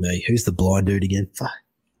fuck me, who's the blind dude again? Fuck,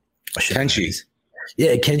 Kenshi.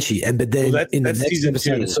 Yeah, Kenshi. But then in the next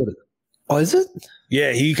episode, it's sort of. Oh, is it?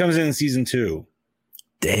 Yeah, he comes in season 2.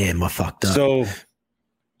 Damn, I fucked up. So,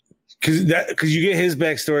 because you get his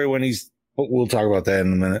backstory when we'll talk about that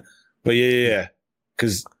in a minute. But yeah.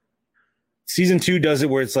 Because season 2 does it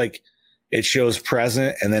where it's like it shows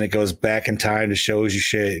present and then it goes back in time to shows you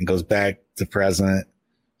shit and goes back to present.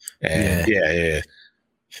 And yeah.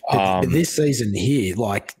 But this season here,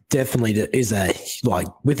 like, definitely is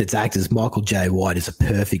with its actors, Michael J. White is a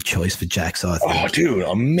perfect choice for Jax, I think. Oh, dude,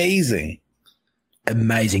 amazing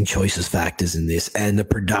Choices for actors in this, and the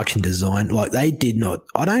production design, like they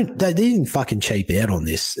didn't fucking cheap out on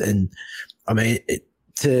this. And I mean,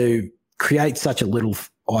 to create such a little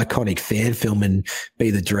iconic fan film and be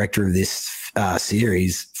the director of this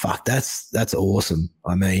series, fuck, that's awesome.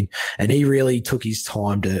 I mean, and he really took his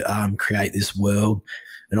time to create this world.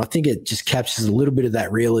 And I think it just captures a little bit of that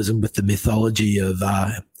realism with the mythology of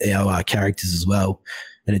our characters as well.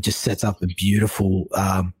 And it just sets up a beautiful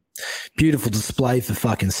display for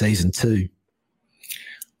fucking season 2.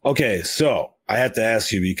 Okay, so I have to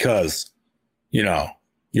ask you because,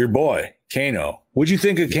 your boy, Kano. What'd you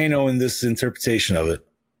think of Kano in this interpretation of it?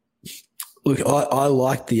 Look, I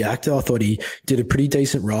liked the actor. I thought he did a pretty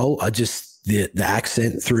decent role. The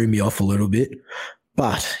accent threw me off a little bit.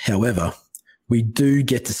 But, however, we do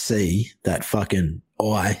get to see that fucking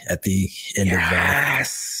eye at the end of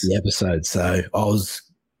the episode. So it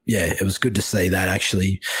was good to see that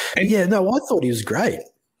actually. And I thought he was great.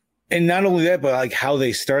 And not only that, but like how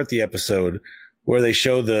they start the episode where they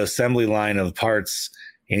show the assembly line of parts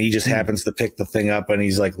and he just happens to pick the thing up and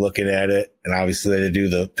he's like looking at it. And obviously they do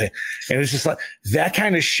and it's just like that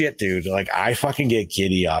kind of shit, dude. Like I fucking get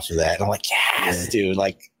giddy off of that. And I'm like, yes, dude.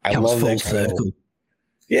 Like I love that circle.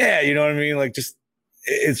 Yeah, you know what I mean? Like, just,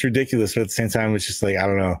 it's ridiculous, but at the same time, it's just like, I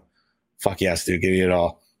don't know. Fuck yes, dude, give me it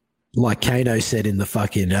all. Like Kano said in the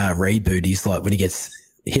fucking reboot, he's like, when he gets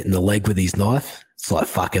hit in the leg with his knife, it's like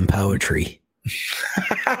fucking poetry.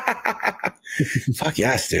 Fuck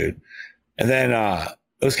yes, dude. And then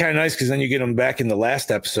it was kind of nice because then you get them back in the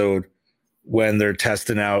last episode when they're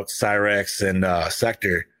testing out Cyrax and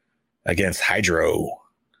Sector against Hydro,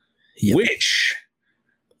 which...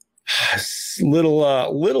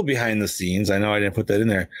 little behind the scenes. I know I didn't put that in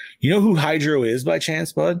there. You know who Hydro is by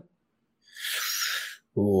chance, bud?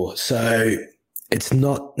 Oh, so it's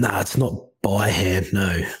not by hand.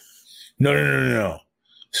 No.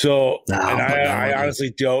 So I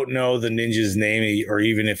honestly don't know the ninja's name or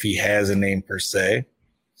even if he has a name per se,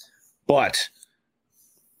 but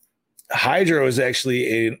Hydro is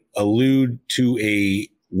actually an allude to a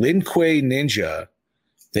Lin Kuei ninja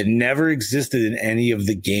that never existed in any of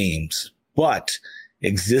the games, but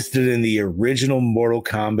existed in the original Mortal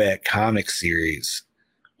Kombat comic series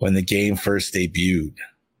when the game first debuted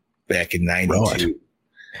back in 92. Right.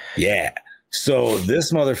 Yeah. So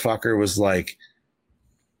this motherfucker was like,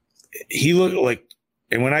 he looked like,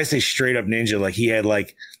 and when I say straight up ninja, like he had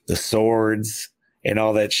like the swords and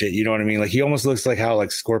all that shit. You know what I mean? Like he almost looks like how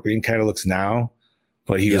like Scorpion kind of looks now,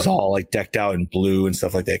 but he was all like decked out in blue and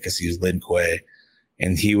stuff like that because he was Lin Kuei.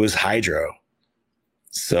 And he was Hydro.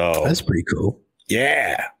 So that's pretty cool.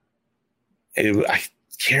 Yeah. I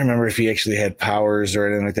can't remember if he actually had powers or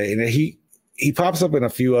anything like that. And he pops up in a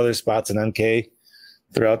few other spots in MK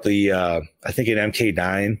throughout the, I think in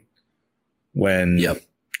MK9 when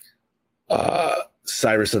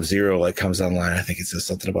Cyrus Sub-Zero like comes online. I think it says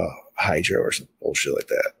something about Hydro or some bullshit like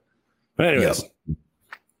that. But anyways,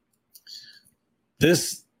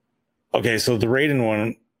 so the Raiden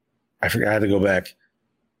one, I forgot I had to go back.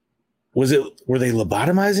 Were they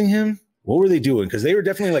lobotomizing him? What were they doing? Because they were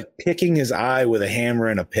definitely like picking his eye with a hammer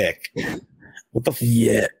and a pick. What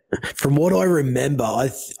the? From what I remember, I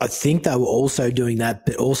think they were also doing that,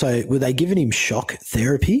 but also were they giving him shock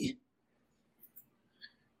therapy?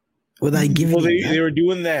 Were they giving? Well, him they were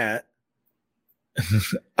doing that.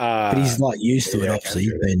 but he's like used to it. Obviously,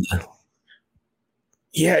 he's been there.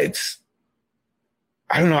 Yeah,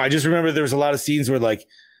 I don't know. I just remember there was a lot of scenes where like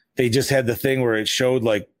they just had the thing where it showed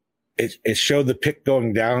like it showed the pick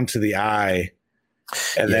going down to the eye,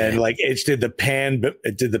 and then like it did the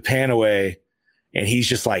pan away, and he's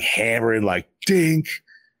just like hammering like dink,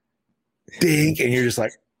 dink, and you're just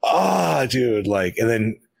like, oh, dude, like, and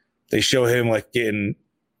then they show him like getting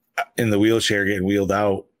in the wheelchair, getting wheeled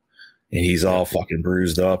out, and he's all fucking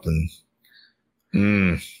bruised up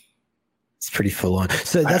and. It's pretty full on.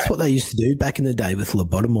 So that's what they used to do back in the day with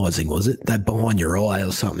lobotomizing, was it? That behind your eye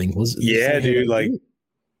or something, was it? Yeah, dude. Like,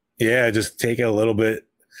 yeah, just take a little bit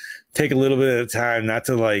at a time, not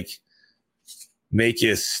to like make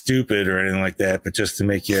you stupid or anything like that, but just to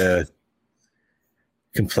make you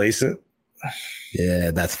complacent. Yeah,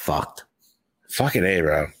 that's fucked. Fucking A,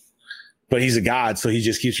 bro. But he's a god, so he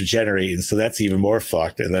just keeps regenerating. So that's even more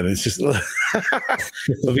fucked. And then it's just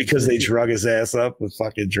but because they drug his ass up with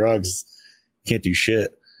fucking drugs. Can't do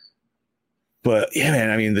shit. But yeah,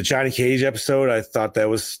 man, I mean, the Johnny Cage episode, I thought that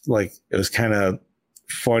was like, it was kind of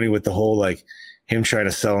funny with the whole, like him trying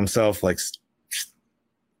to sell himself, like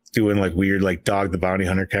doing like weird, like Dog the Bounty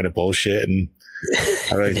Hunter kind of bullshit. And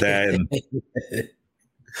I like that.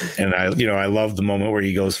 And I love the moment where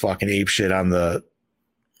he goes fucking ape shit on the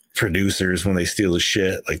producers when they steal his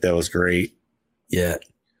shit. Like that was great. Yeah.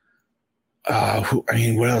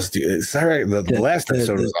 What else? Sorry, the last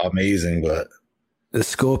episode was amazing, but the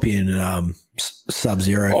Scorpion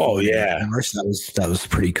Sub-Zero. Oh yeah, that was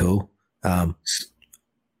pretty cool.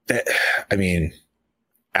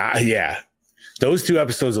 Yeah, those two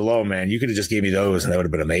episodes alone, man, you could have just gave me those, and that would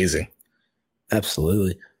have been amazing.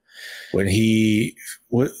 Absolutely. When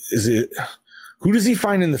what is it? Who does he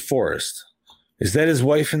find in the forest? Is that his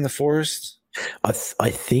wife in the forest? I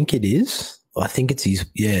think it is. I think it's his.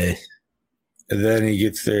 Yeah. And then he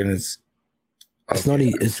gets there, and it's not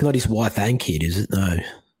his wife and kid, is it?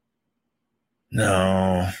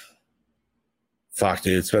 No. Fuck,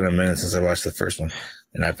 dude, it's been a minute since I watched the first one,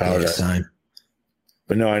 and I apologize. Yeah, same.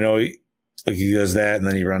 But no, I know he does that, and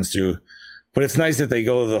then he runs through. But it's nice that they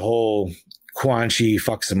go the whole Quan Chi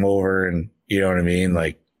fucks him over, and you know what I mean.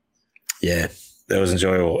 Like, yeah, that was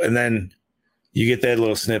enjoyable. And then you get that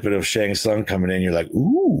little snippet of Shang Tsung coming in. You're like,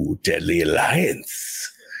 ooh, Deadly Alliance.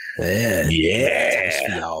 Yeah.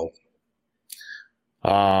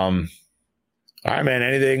 All right, man.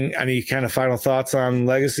 Any kind of final thoughts on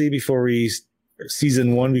Legacy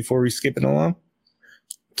season 1 before we skip it along?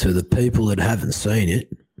 To the people that haven't seen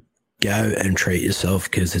it, go and treat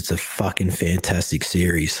yourself because it's a fucking fantastic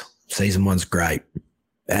series. Season 1's great.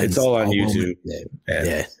 And it's all on YouTube.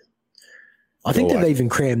 Yeah. I think they've even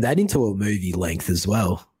crammed that into a movie length as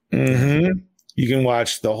well. Mm-hmm. You can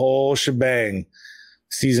watch the whole shebang.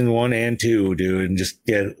 Season 1 and 2, dude, and just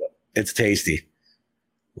it's tasty.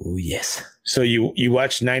 Oh, yes. So you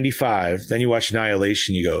watch 95, then you watch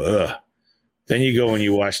Annihilation, you go, ugh. Then you go and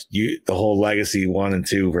you watch the whole Legacy 1 and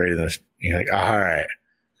 2 right in the, you're like, all right,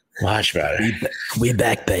 watch better. We're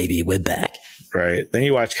back, baby. We're back. Right. Then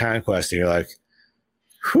you watch Conquest and you're like,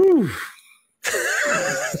 whew.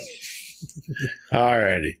 All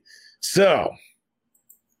righty. So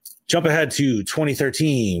jump ahead to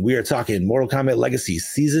 2013. We are talking Mortal Kombat Legacy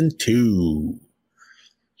Season 2.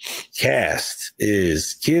 Cast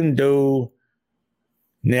is Kim Do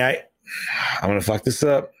I'm going to fuck this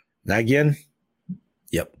up. Nagyen.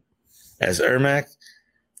 Yep. As Ermac.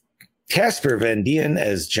 Casper Van Dien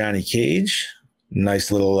as Johnny Cage. Nice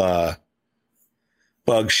little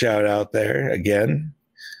bug shout out there again.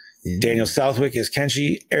 Mm-hmm. Daniel Southwick as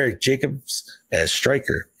Kenshi. Eric Jacobs as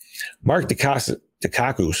Stryker. Mark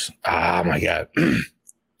Dacascos. Oh my God.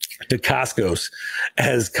 Dacascos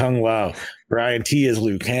as Kung Lao. Brian T as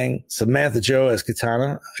Liu Kang. Samantha Joe as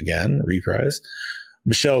Katana. Again, reprise.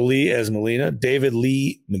 Michelle Lee as Melina. David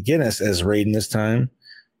Lee McGinnis as Raiden this time.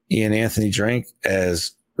 Ian Anthony Drank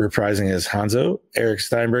as reprising as Hanzo. Eric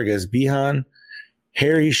Steinberg as Bihan.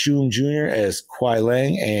 Harry Shum Jr. as Kuai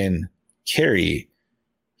Lang. And Kerry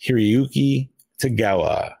Hiroyuki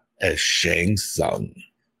Tagawa as Shang Tsung.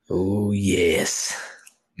 Oh, yes.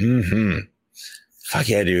 Mm-hmm. Fuck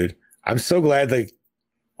yeah, dude. I'm so glad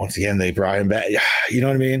once again, they brought him back. You know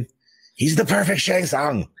what I mean? He's the perfect Shang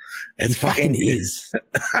Tsung. He fucking is.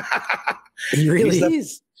 He really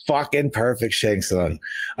is. Fucking perfect Shang Tsung.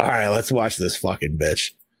 All right, let's watch this fucking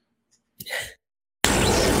bitch.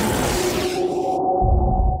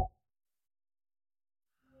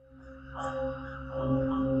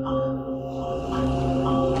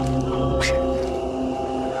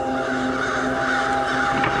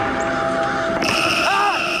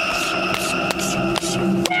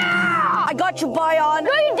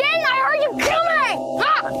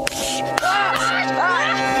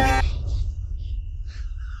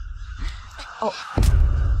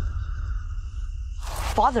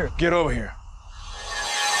 Father. Get over here.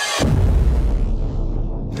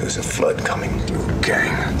 There's a flood coming, Liu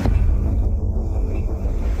Kang.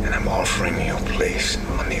 And I'm offering you a place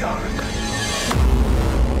on the Ark.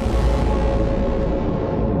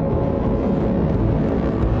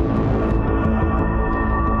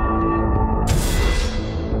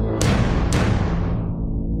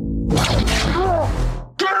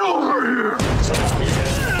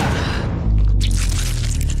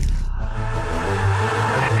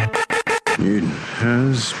 It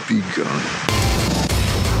has begun.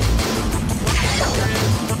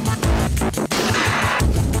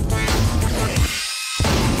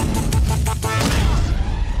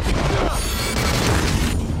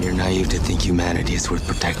 You're naive to think humanity is worth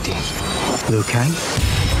protecting. Liu Kang?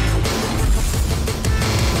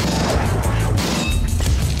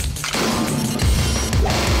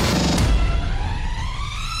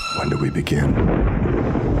 When do we begin?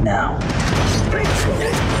 Now.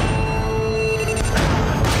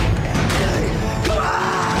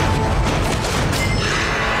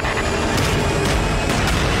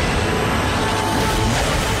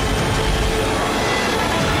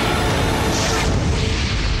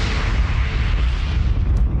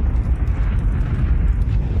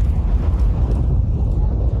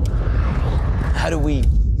 How do we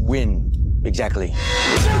win, exactly?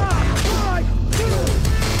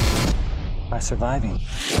 By surviving.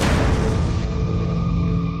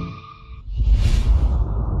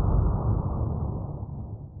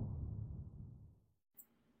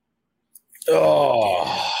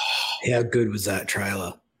 Oh, How good was that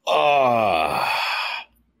trailer? oh.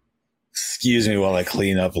 Excuse me while I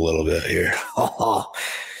clean up a little bit here. Oh,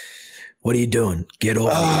 what are you doing? Get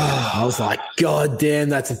off here. I was like, God damn,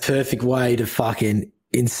 that's a perfect way to fucking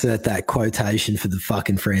insert that quotation for the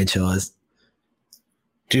fucking franchise.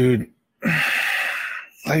 Dude,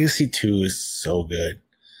 Legacy 2 is so good.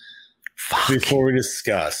 Fuck. Before we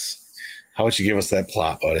discuss, how would you give us that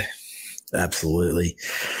plot, buddy? Absolutely.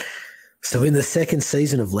 So in the second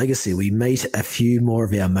season of Legacy, we meet a few more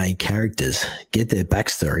of our main characters, get their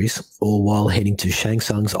backstories, all while heading to Shang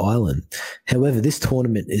Tsung's island. However, this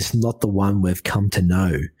tournament is not the one we've come to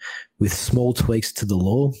know. With small tweaks to the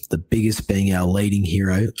lore, the biggest being our leading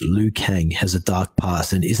hero, Liu Kang, has a dark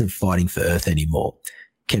past and isn't fighting for Earth anymore.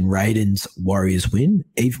 Can Raiden's warriors win,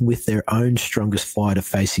 even with their own strongest fighter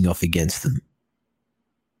facing off against them?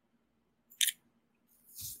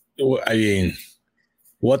 I mean,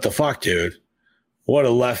 what the fuck, dude? What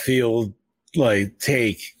a left field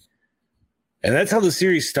take. And that's how the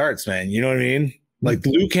series starts, man. You know what I mean? Like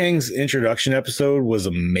Liu Kang's introduction episode was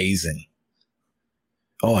amazing.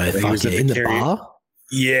 Oh, fuck yeah. In the bar?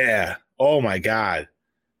 Yeah. Oh my God.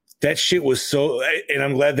 That shit was so, and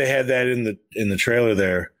I'm glad they had that in the trailer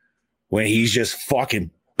there when he's just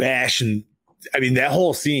fucking bashing. I mean, that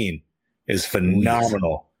whole scene is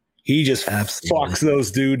phenomenal. He just fucks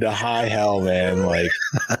those dude to high hell, man. Like,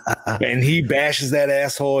 and he bashes that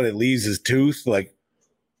asshole and it leaves his tooth. Like,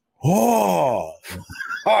 oh,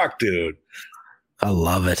 fuck, dude. I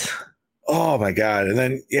love it. Oh my God. And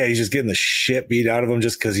then, yeah, he's just getting the shit beat out of him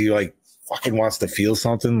just because he fucking wants to feel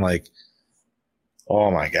something. Like,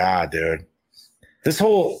 oh my God, dude. This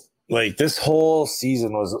whole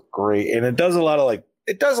season was great. And it does a lot of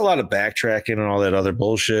backtracking and all that other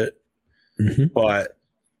bullshit. Mm-hmm. But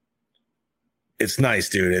it's nice,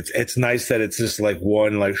 dude. It's nice that it's just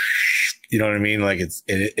one, you know what I mean? Like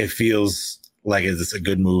it feels like it's a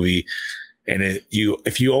good movie. And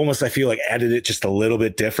if you almost, I feel like edit it just a little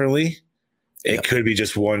bit differently, it could be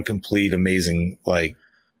just one complete amazing,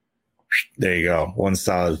 there you go. One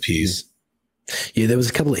solid piece. Yeah, there was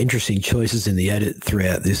a couple of interesting choices in the edit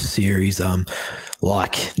throughout this series. Now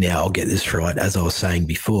I'll get this right, as I was saying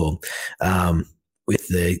before, with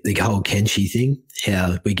the whole Kenshi thing,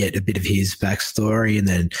 how we get a bit of his backstory and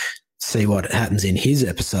then see what happens in his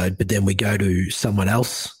episode, but then we go to someone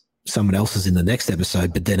else's in the next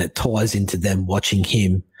episode, but then it ties into them watching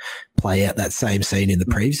him play out that same scene in the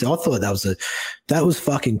previous. I thought that was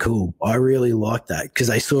fucking cool. I really liked that because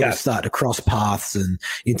they sort of start to cross paths and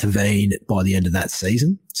intervene by the end of that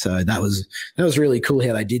season. So that was really cool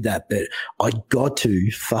how they did that. But I got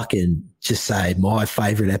to fucking just say my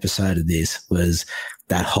favorite episode of this was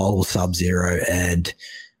that whole Sub-Zero and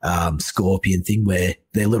Scorpion thing where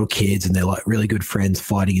they're little kids and they're like really good friends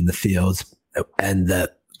fighting in the fields, and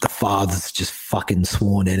the father's just fucking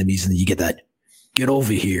sworn enemies, and you get that, get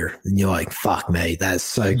over here. And you're like, fuck me, that's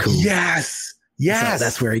so cool. Yes. So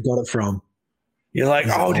that's where he got it from. You're like,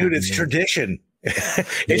 oh, dude, it's tradition.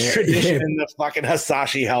 It's tradition in the fucking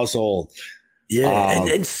Hasashi household. Yeah,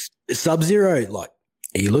 and Sub-Zero, like,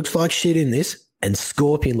 he looks like shit in this, and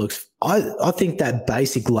Scorpion looks. I think that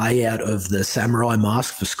basic layout of the samurai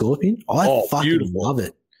mask for Scorpion, I fucking beautiful. love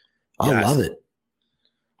it. I love it.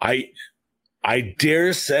 I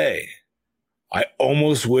dare say, I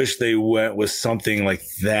almost wish they went with something like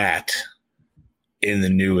that in the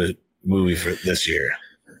new movie for this year.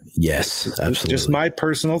 Yes, absolutely. Just my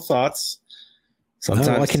personal thoughts. Sometimes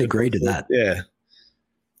I can agree to that. Yeah.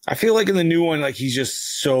 I feel like in the new one, like he's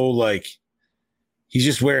just so like he's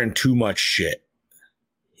just wearing too much shit.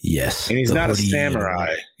 Yes. And he's not a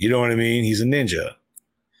samurai. You know what I mean? He's a ninja.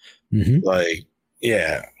 Mm-hmm. Like,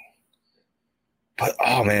 yeah. But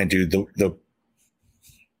oh man, dude, the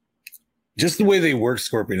just the way they work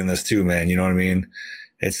Scorpion in this too, man. You know what I mean?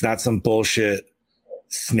 It's not some bullshit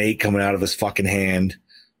snake coming out of his fucking hand.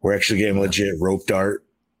 We're actually getting legit rope dart.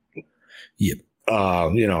 Yep.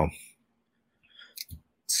 You know,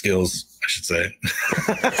 skills, I should say.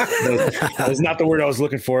 That was not the word I was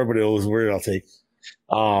looking for, but it was a word I'll take.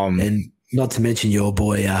 And not to mention your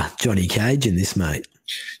boy Johnny Cage in this, mate.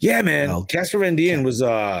 Yeah, man. Casper Van Dien was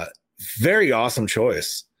a very awesome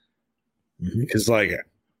choice. Because, like,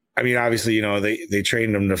 I mean, obviously, you know, they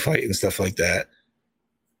trained him to fight and stuff like that.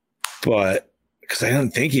 But because I don't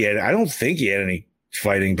think he had any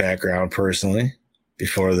fighting background personally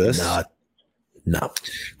before this. No.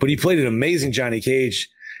 But he played an amazing Johnny Cage,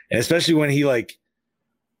 and especially when he like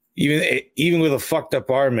even with a fucked up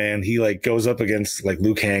arm, man, he like goes up against like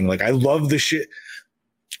Liu Kang. Like I love the shit.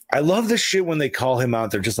 I love the shit when they call him out.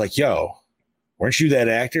 They're just like, "Yo, weren't you that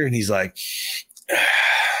actor?" And he's like,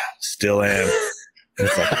 "Still am." And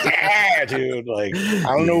it's like, yeah, dude. Like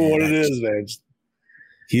I don't know what it is, man.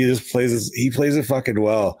 He just plays it fucking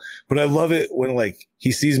well. But I love it when like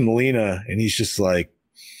he sees Melina and he's just like,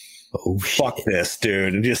 "Oh, fuck this,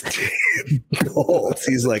 dude," and just bolts.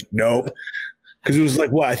 He's like, "Nope," because it was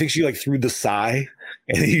like, what? I think she like threw the sigh,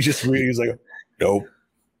 and he was like, "Nope."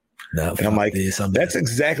 No, and I'm like, that's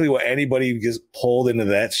exactly what anybody gets pulled into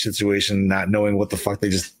that situation, not knowing what the fuck they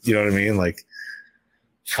just, you know what I mean? Like,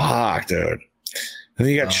 fuck, dude. And then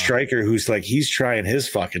you got Stryker, who's like, he's trying his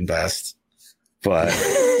fucking best, but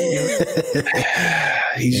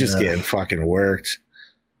he's just getting fucking worked.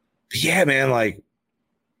 But yeah, man, like.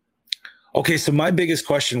 Okay, so my biggest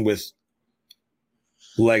question with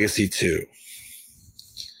Legacy 2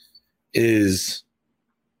 is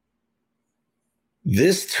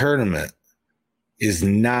this tournament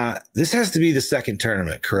this has to be the second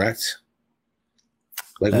tournament, correct?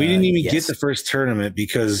 Like we didn't even get the first tournament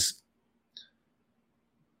because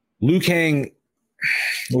Liu Kang,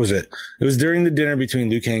 what was it? It was during the dinner between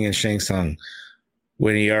Liu Kang and Shang Tsung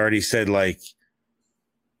when he already said like,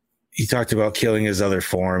 he talked about killing his other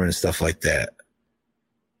form and stuff like that.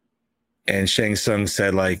 And Shang Tsung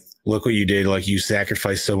said, like, look what you did. Like, you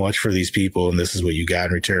sacrificed so much for these people, and this is what you got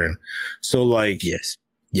in return. So, like, yes.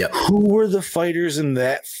 Yep. Who were the fighters in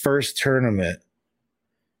that first tournament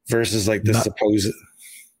versus, like, the supposed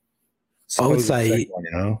I would say one,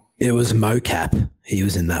 you know? It was Mocap. He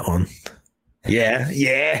was in that one. Yeah.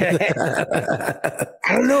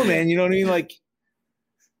 I don't know, man. You know what I mean? Like,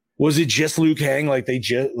 was it just Liu Kang? Like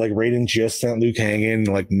Raiden just sent Liu Kang in,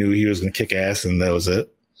 like knew he was going to kick ass, and that was it.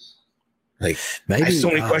 Like maybe I have so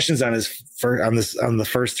many questions on on the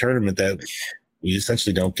first tournament that we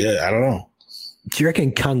essentially don't get. I don't know. Do you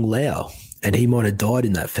reckon Kung Lao and he might have died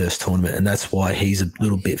in that first tournament, and that's why he's a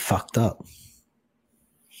little bit fucked up?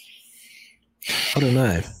 I don't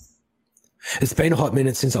know. It's been a hot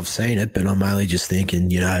minute since I've seen it, but I'm only just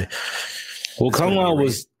thinking, you know. Well, Kung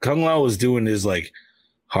Lao was doing his like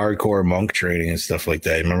hardcore monk training and stuff like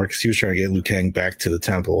that. Remember, because he was trying to get Liu Kang back to the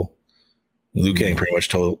temple. Liu Kang pretty much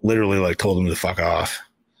told him to fuck off.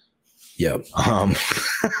 Yep.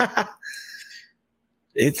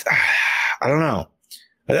 It's I don't know.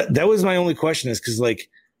 That was my only question, is because like,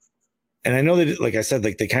 and I know that like I said,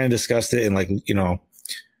 like they kind of discussed it, and like, you know,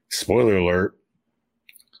 spoiler alert,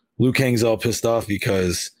 Liu Kang's all pissed off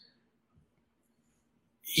because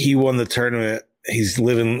he won the tournament. He's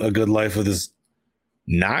living a good life with his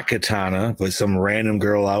not katana, but some random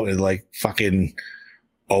girl out in like fucking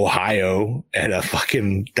Ohio at a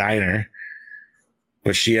fucking diner.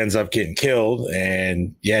 But she ends up getting killed,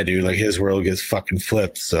 and yeah, dude, like his world gets fucking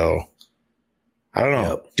flipped. So I don't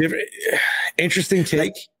know. Yep. Interesting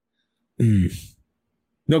take.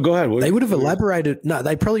 No, go ahead. They would have elaborated. No,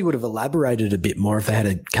 they probably would have elaborated a bit more if they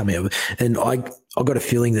had come out. And I got a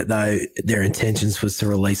feeling that their intentions was to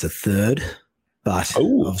release a third, but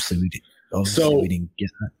obviously we didn't get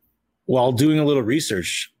that. While doing a little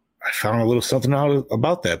research, I found a little something out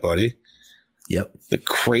about that, buddy. Yep. The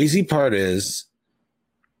crazy part is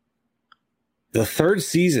the third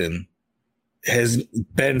season has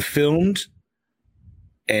been filmed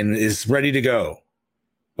and is ready to go,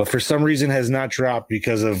 but for some reason has not dropped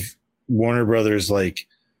because of Warner Brothers, like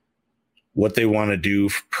what they want to do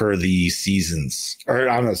per the seasons, or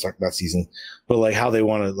I'm not season, but like how they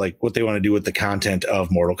want to, like what they want to do with the content of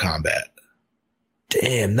Mortal Kombat.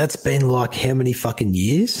 Damn, that's been like how many fucking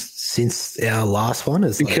years since our last one?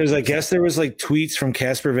 Because I guess there was like tweets from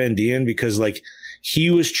Casper Van Dien because like he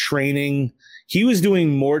was doing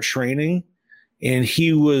more training, and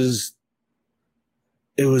it was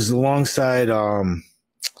alongside oh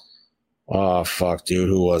fuck, dude,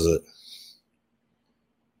 who was it?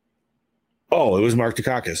 Oh, it was Mark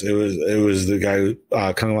Dacakis. It was the guy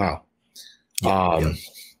Kung Lao. But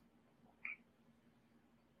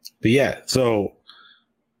yeah, so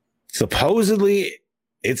supposedly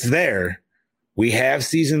it's there. We have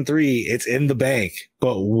season 3. It's in the bank,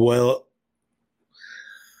 but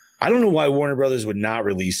I don't know why Warner Brothers would not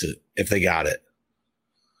release it if they got it.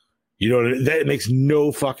 You know, that makes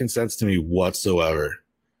no fucking sense to me whatsoever.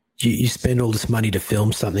 You spend all this money to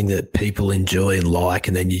film something that people enjoy and like,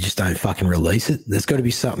 and then you just don't fucking release it. There's got to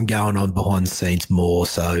be something going on behind the scenes more.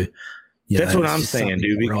 So that's what I'm saying,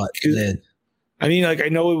 dude. Right, I mean, like, I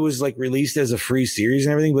know it was like released as a free series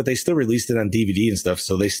and everything, but they still released it on DVD and stuff.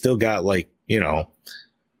 So they still got like, you know,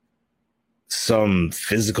 some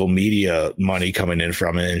physical media money coming in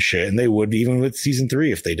from it and shit. And they would even with season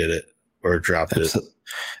 3 if they did it or dropped it.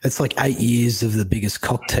 It's like 8 years of the biggest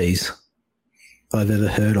cock tease I've ever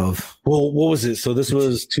heard of. Well, what was it? So this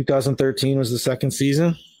was 2013 was the second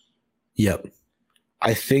season? Yep.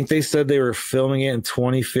 I think they said they were filming it in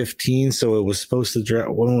 2015, so it was supposed to drop.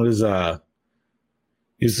 When was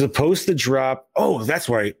it was supposed to drop? Oh, that's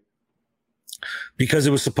right. Because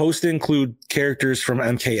it was supposed to include characters from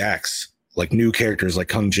MKX, like new characters like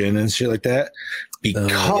Kung Jin and shit like that.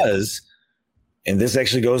 Because, and this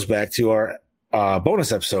actually goes back to our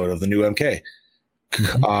bonus episode of the new MK.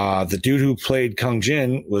 The dude who played Kung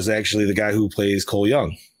Jin was actually the guy who plays Cole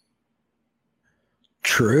Young.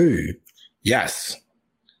 True. Yes.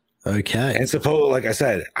 Okay. And like I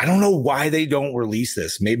said, I don't know why they don't release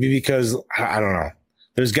this. Maybe because I don't know.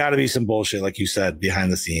 There's got to be some bullshit, like you said,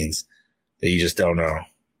 behind the scenes that you just don't know.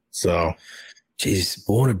 So, geez,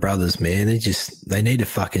 Warner Brothers, man, they need to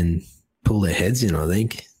fucking pull their heads in, I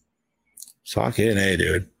think. Fuck it, hey,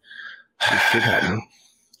 dude.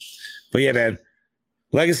 But yeah, man,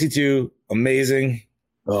 Legacy 2, amazing.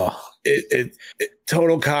 Oh, it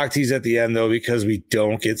total cock tease at the end though, because we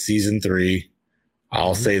don't get season 3.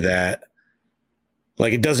 I'll say that.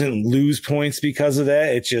 Like, it doesn't lose points because of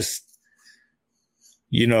that. It just,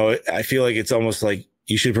 you know, I feel like it's almost like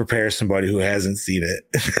you should prepare somebody who hasn't seen it.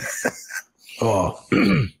 Oh,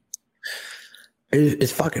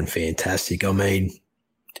 it's fucking fantastic. I mean,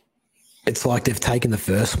 it's like they've taken the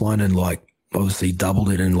first one and like obviously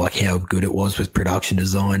doubled it and like how good it was with production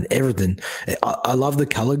design, everything. I love the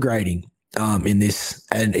color grading in this,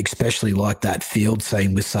 and especially like that field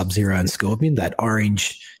scene with Sub-Zero and Scorpion, that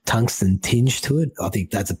orange tungsten tinge to it. I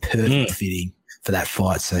think that's a perfect fitting for that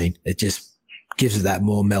fight scene. It just gives it that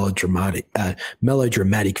more melodramatic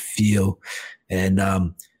feel, and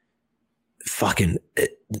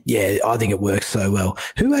yeah, I think it works so well.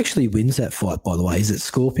 Who actually wins that fight, by the way? Is it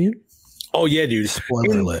Scorpion? Oh yeah, dude.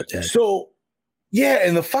 Spoiler alert. Dad. So yeah,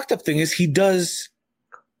 and the fucked up thing is he does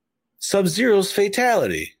Sub-Zero's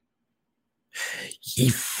fatality. He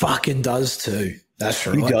fucking does too. That's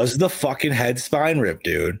right. He does the fucking head spine rip,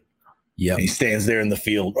 dude. Yeah. He stands there in the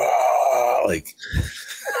field, like.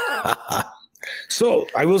 So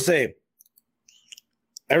I will say,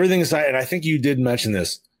 everything aside, and I think you did mention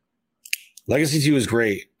this, Legacy 2 is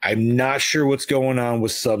great. I'm not sure what's going on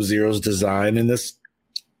with Sub-Zero's design in this.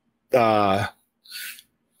 I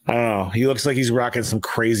don't know. He looks like he's rocking some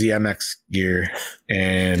crazy MX gear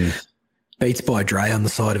and Beats by Dre on the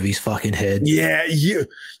side of his fucking head. Yeah, dude.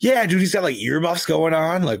 He's got like earmuffs going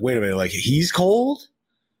on. Like, wait a minute. Like, he's cold.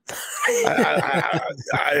 I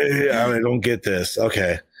don't get this.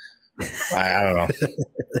 Okay. I don't know.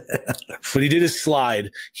 But he did his slide.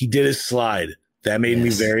 That made me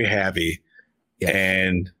very happy. Yeah.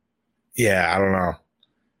 And yeah, I don't know.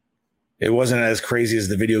 It wasn't as crazy as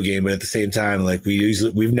the video game, but at the same time, like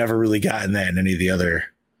we've never really gotten that in any of the other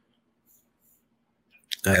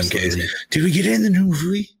MKs. Did we get it in the new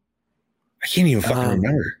movie? I can't even fucking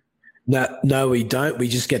remember. No, we don't. We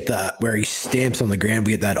just get where he stamps on the ground.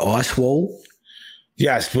 We get that ice wall.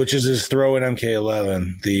 Yes, which is his throw in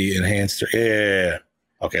MK11, the enhanced. Yeah.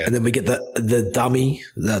 Okay. And then we get the dummy,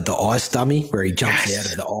 the ice dummy, where he jumps out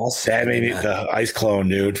of the ice. That made me the ice clone,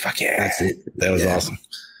 dude. Fuck yeah. That's it. That was awesome.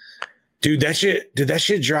 Dude, did that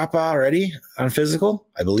shit drop already on physical?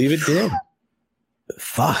 I believe it did.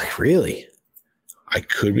 Fuck, really? I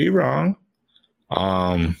could be wrong.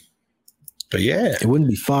 But yeah. It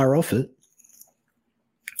wouldn't be far off it.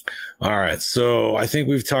 All right. So I think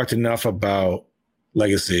we've talked enough about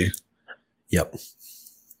Legacy. Yep.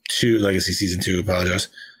 Legacy Season 2, apologize.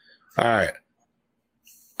 All right.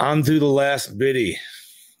 On to the last biddy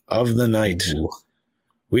of the night. Ooh.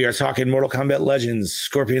 We are talking Mortal Kombat Legends,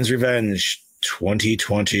 Scorpion's Revenge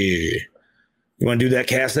 2020. You want to do that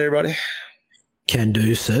cast there, buddy? Can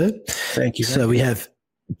do, sir. Thank you. So we have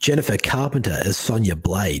Jennifer Carpenter as Sonya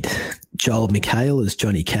Blade, Joel McHale as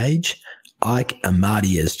Johnny Cage, Ike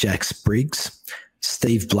Amadi as Jack Spriggs,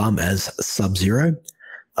 Steve Blum as Sub-Zero,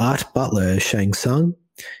 Art Butler as Shang Tsung,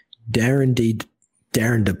 Darren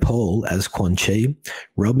DePaul as Quan Chi,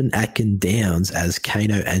 Robin Atkin Downs as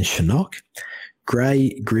Kano and Shinnok,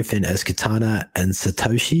 Gray Griffin as Katana and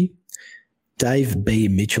Satoshi, Dave B.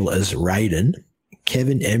 Mitchell as Raiden,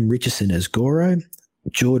 Kevin M. Richardson as Goro,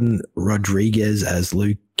 Jordan Rodriguez as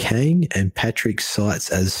Liu Kang, and Patrick Seitz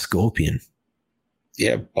as Scorpion.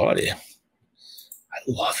 Yeah, buddy. I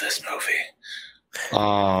love this movie.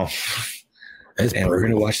 And we're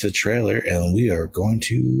going to watch the trailer, and we are going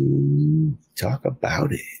to talk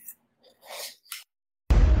about it.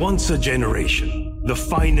 Once a generation, the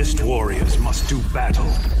finest warriors must do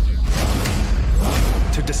battle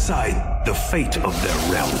to decide the fate of their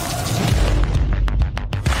realm.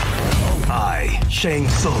 I, Shang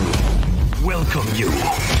Tsung, welcome you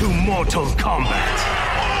to Mortal Kombat.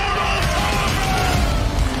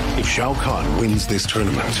 If Shao Kahn wins this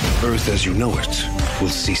tournament, Earth as you know it will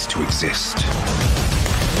cease to exist.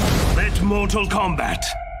 Let Mortal Kombat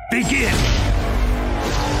begin!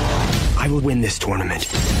 I will win this tournament.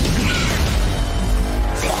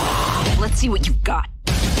 Let's see what you've got.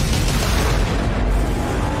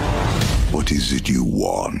 What is it you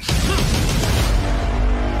want?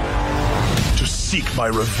 To seek my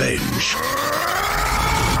revenge.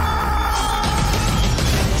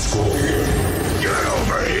 Scorpion, get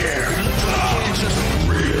over here!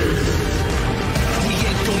 We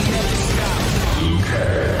ain't gonna never stop. Liu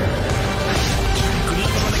Kang. We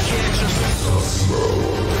ain't gonna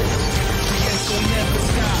never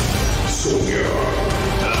stop. Sonya.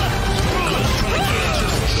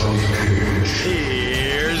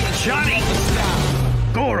 Here's Johnny.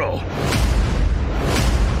 Goro.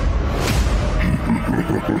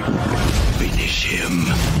 Finish him.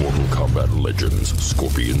 Mortal Kombat Legends,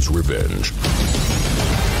 Scorpion's Revenge.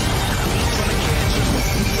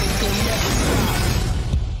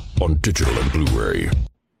 On digital and Blu-ray.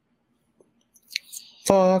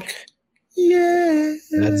 Fuck yeah.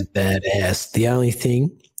 That's badass. The only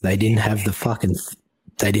thing, they didn't have the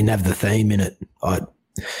theme in it.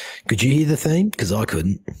 Could you hear the theme? Because I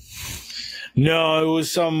couldn't. No, it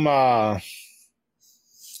was some, I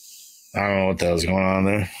don't know what the hell's going on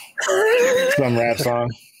there. Some rap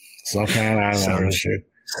song. Some kind of, I don't know.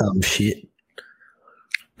 Some shit.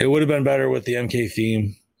 It would have been better with the MK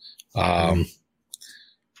theme. I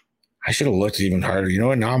should have looked even harder. You know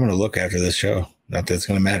what? Now I'm going to look after this show. Not that it's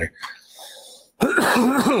going to matter.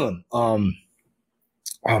 Oh,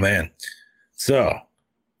 man. So,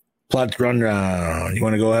 plot rundown. You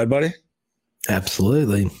want to go ahead, buddy?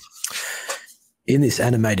 Absolutely. In this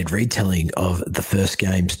animated retelling of the first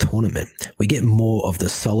game's tournament, we get more of the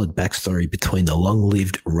solid backstory between the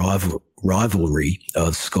long-lived rivalry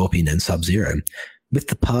of Scorpion and Sub-Zero, with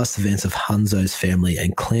the past events of Hanzo's family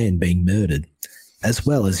and clan being murdered. As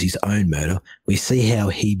well as his own murder, we see how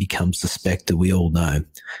he becomes the Spectre we all know.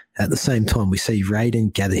 At the same time, we see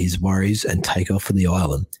Raiden gather his warriors and take off for the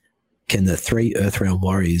island. Can the three Earthrealm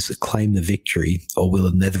warriors claim the victory, or will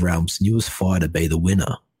the Netherrealm's newest fighter be the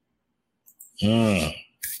winner? Dude,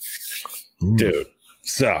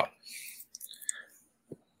 so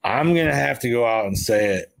I'm going to have to go out and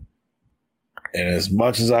say it. And as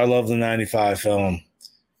much as I love the 95 film,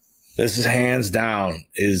 this is hands down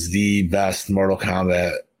is the best Mortal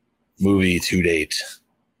Kombat movie to date.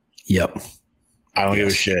 Yep. I don't give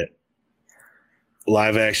a shit.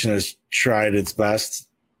 Live action has tried its best.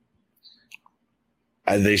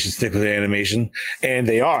 They should stick with the animation. And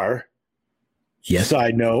they are. Yes.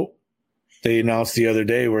 Side note, they announced the other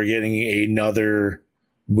day we're getting another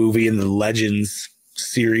movie in the Legends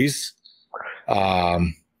series.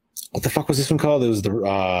 What the fuck was this one called? It was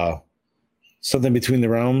the something between the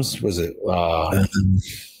realms. Was it?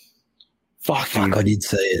 Fuck, I did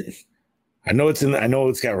say it. I know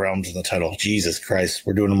it's got realms in the title. Jesus Christ.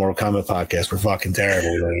 We're doing a Mortal Kombat podcast. We're fucking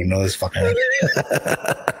terrible. We don't even know this fucking.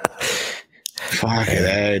 Fucking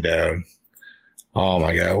hey, dude. Oh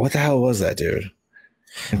my God. What the hell was that, dude?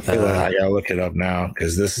 I gotta look it up now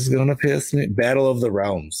because this is gonna piss me. Battle of the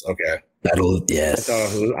Realms. Okay. Yes.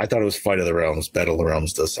 I thought it was Fight of the Realms. Battle of the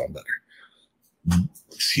Realms does sound better.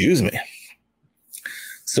 Excuse me.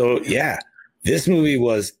 So yeah, this movie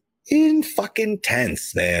was in fucking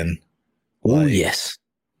tense, man. Oh yes.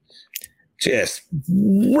 Just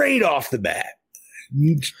right off the bat.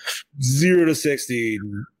 0 to 60.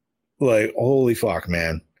 Like, holy fuck,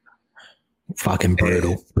 man. Fucking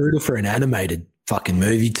brutal. Brutal for an animated fucking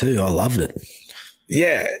movie too. I loved it.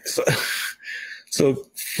 Yeah. So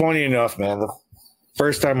funny enough, man, the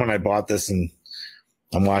first time when I bought this and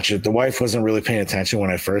I'm watching it, the wife wasn't really paying attention when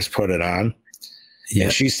I first put it on. Yeah.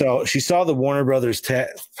 And she saw the Warner Brothers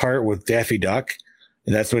part with Daffy Duck,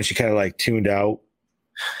 and that's when she kind of like tuned out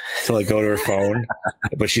to like go to her phone,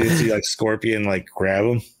 but she didn't see like Scorpion like grab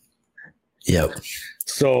him. Yep.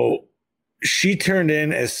 So she turned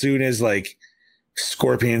in as soon as like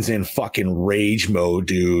Scorpion's in fucking rage mode,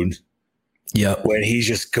 dude. Yep. When he's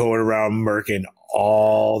just going around murking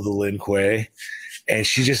all the Lin Kuei, and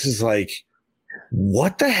she just is like,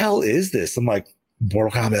 "What the hell is this?" I'm like,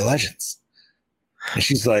 "Mortal Kombat Legends." And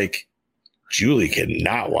she's like, "Julie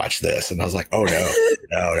cannot watch this." And I was like, "Oh no,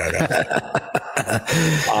 no.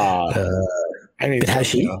 I mean, has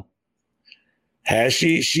she? Has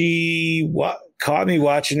she? She caught me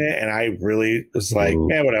watching it, and I really was like,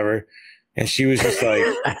 "Man, whatever." And she was just like,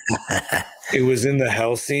 it was in the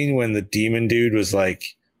hell scene when the demon dude was like,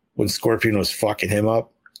 when Scorpion was fucking him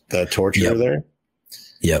up, the torturer there.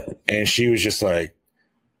 Yep. And she was just like,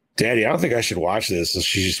 "Daddy, I don't think I should watch this." So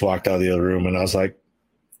she just walked out of the other room, and I was like,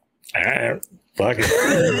 fuck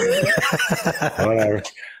it. Whatever.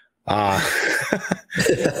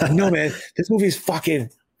 No, man, this movie is fucking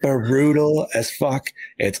brutal as fuck.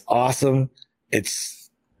 It's awesome. It's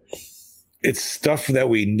stuff that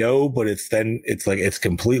we know, but it's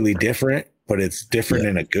completely different, but it's different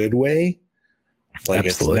in a good way. Like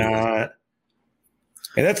Absolutely. It's not,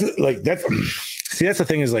 and that's the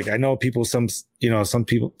thing is like, I know people,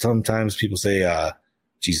 sometimes people say,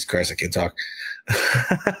 Jesus Christ, I can't talk.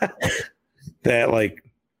 That like,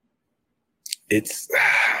 it's,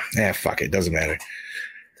 fuck it. Doesn't matter.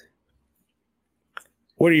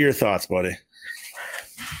 What are your thoughts, buddy?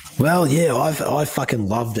 Well, yeah, I fucking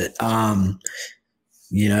loved it. I'm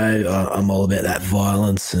all about that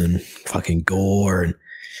violence and fucking gore,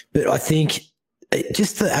 but I think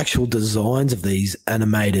just the actual designs of these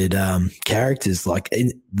animated characters, like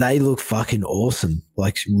they look fucking awesome.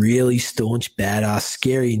 Like really staunch, badass,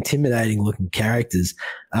 scary, intimidating looking characters.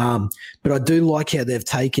 But I do like how they've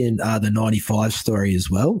taken the 95 story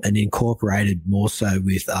as well and incorporated more so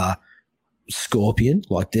with Scorpion.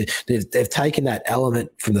 Like they've taken that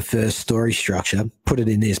element from the first story structure, put it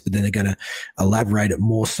in this, but then they're going to elaborate it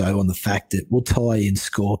more so on the fact that we'll tie in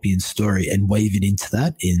Scorpion's story and weave it into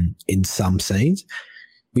that in some scenes.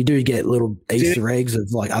 We do get little Easter eggs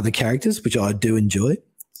of like other characters, which I do enjoy.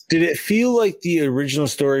 Did it feel like the original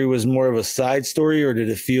story was more of a side story, or did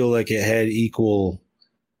it feel like it had equal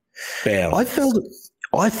balance?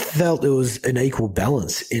 I felt it was an equal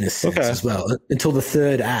balance in a sense as well until the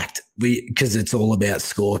third act, because it's all about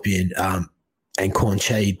Scorpion and Quan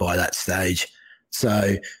Chi by that stage.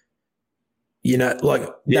 So, that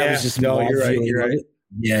was just you're right.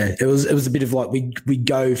 Yeah, it was a bit of like we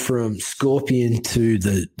go from Scorpion to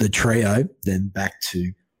the trio, then back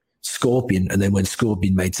to Scorpion, and then when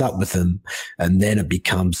Scorpion meets up with them, and then it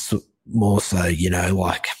becomes more so,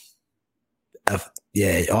 like I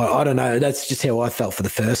don't know. That's just how I felt for the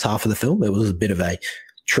first half of the film. It was a bit of a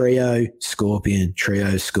trio, Scorpion,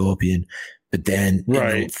 but then in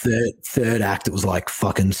the third act, it was like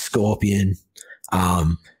fucking Scorpion.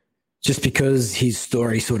 Just because his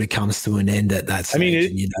story sort of comes to an end at that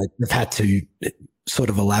stage. They've had to sort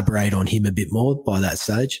of elaborate on him a bit more by that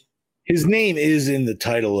stage. His name is in the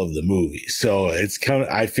title of the movie, so it's kind of,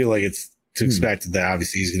 I feel like it's to expect that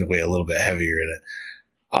obviously he's going to weigh a little bit heavier in it.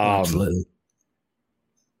 Absolutely.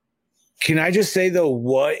 Can I just say though,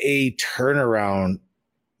 what a turnaround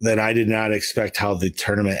that I did not expect how the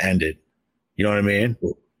tournament ended. You know what I mean?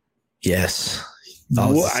 Yes.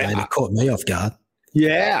 It caught me off guard.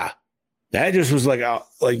 Yeah. That just was like, I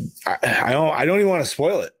don't even want to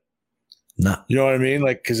spoil it. No. You know what I mean?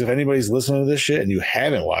 Like, because if anybody's listening to this shit and you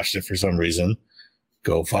haven't watched it for some reason,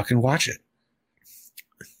 go fucking watch it.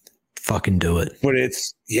 Fucking do it. But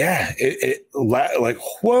it's, like,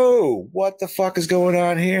 whoa, what the fuck is going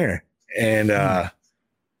on here? And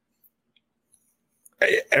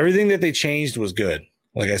everything that they changed was good.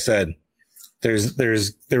 Like I said, there was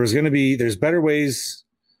going to be, there's better ways.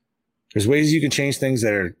 There's ways you can change things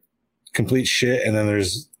that are complete shit. And then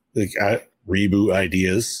there's like reboot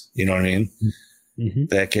ideas, you know what I mean? Mm-hmm.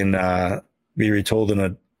 That can be retold in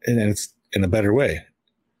a better way.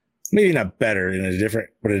 Maybe not better in a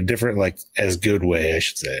different, like as good way, I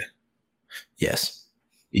should say. Yes.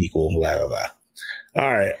 Equal, blah, blah, blah.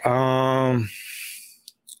 All right.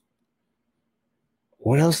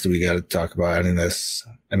 What else do we got to talk about in this?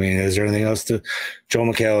 I mean, is there anything else to?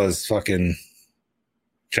 Joel McHale is fucking.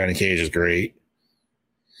 Johnny Cage is great.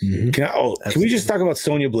 Mm-hmm. Can we just talk about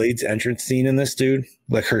Sonya Blade's entrance scene in this, dude?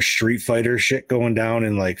 Like her Street Fighter shit going down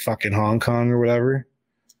in like fucking Hong Kong or whatever.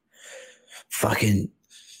 Fucking.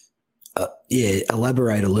 Yeah,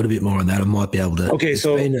 elaborate a little bit more on that. I might be able to. Okay,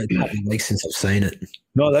 so it's been a couple of weeks since I've seen it.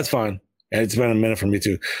 No, that's fine. And it's been a minute for me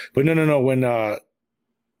too. But no.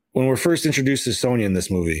 When we're first introduced to Sonya in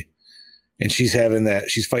this movie, and she's fighting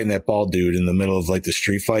that bald dude in the middle of like the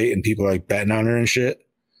street fight, and people are like betting on her and shit.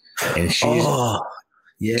 And she's,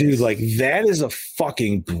 yes. Dude, like that is a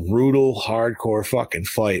fucking brutal, hardcore fucking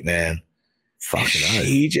fight, man.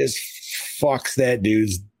 He just fucks that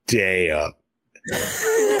dude's day up.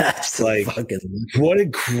 Like, what a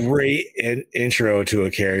great intro to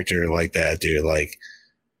a character like that, dude. Like,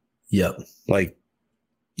 yep. Like,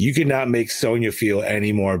 you could not make Sonya feel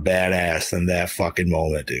any more badass than that fucking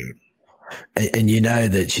moment, dude. And you know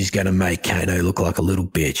that she's going to make Kano look like a little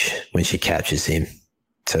bitch when she captures him,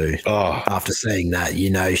 too. Oh. After seeing that, you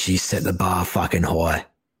know she's set the bar fucking high.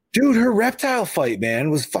 Dude, her reptile fight, man,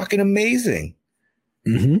 was fucking amazing.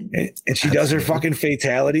 Mm-hmm. And she does her fucking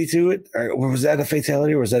fatality to it. Or was that a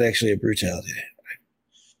fatality or was that actually a brutality?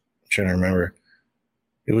 I'm trying to remember.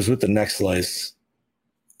 It was with the neck slice.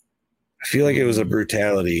 I feel like it was a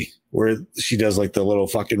brutality where she does like the little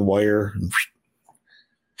fucking wire and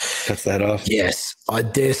cuts that off. Yes, I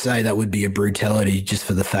dare say that would be a brutality just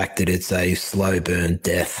for the fact that it's a slow burn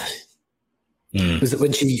death. Was it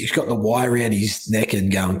when she's got the wire around his neck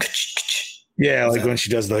and going? Yeah, like when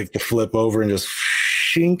she does like the flip over and just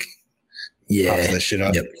shink. Yeah, pops that shit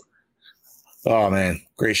up. Yep. Oh man,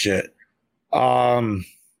 great shit. Other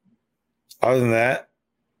than that,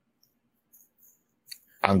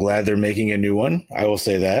 I'm glad they're making a new one. I will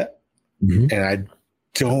say that. Mm-hmm. And I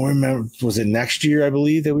don't remember. Was it next year? I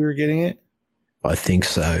believe that we were getting it. I think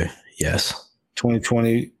so. Yes.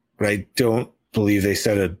 2020, but I don't believe they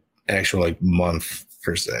said an actual like month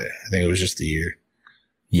per se. I think it was just a year.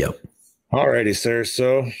 Yep. Alrighty, sir.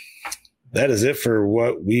 So that is it for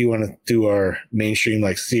what we want to do our mainstream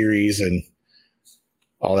like series and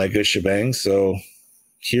all that good shebang. So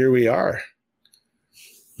here we are.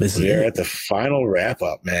 We are at the final wrap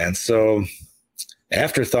up, man. So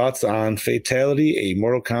afterthoughts on Fatality, a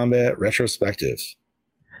Mortal Kombat retrospective.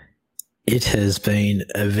 It has been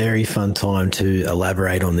a very fun time to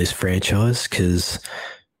elaborate on this franchise because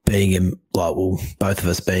both of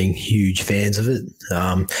us being huge fans of it.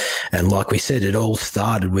 And like we said, it all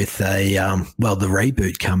started with the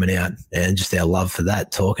reboot coming out and just our love for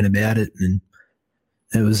that, talking about it. And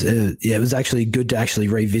it was actually good to actually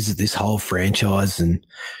revisit this whole franchise and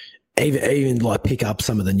even like pick up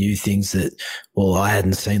some of the new things that, I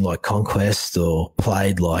hadn't seen like Conquest or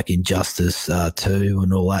played like Injustice 2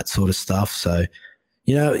 and all that sort of stuff. So,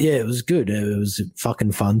 it was good. It was a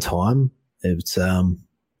fucking fun time. It's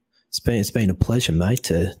been a pleasure, mate,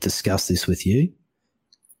 to discuss this with you.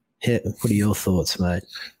 What are your thoughts, mate?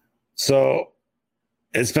 So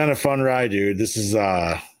it's been a fun ride, dude. This is,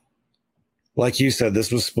 like you said,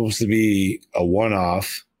 this was supposed to be a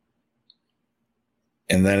one-off.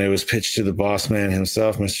 And then it was pitched to the boss man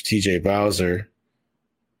himself, Mr. TJ Bowser,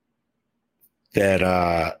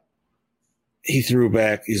 that he threw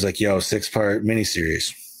back. He's like, 6-part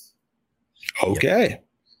miniseries. Okay. Yep.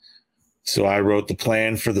 So I wrote the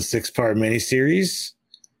plan for the 6-part miniseries.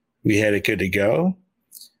 We had it good to go.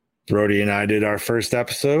 Brody and I did our first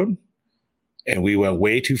episode, and we went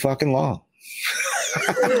way too fucking long,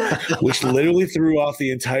 which literally threw off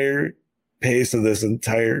the entire pace of this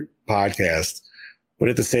entire podcast. But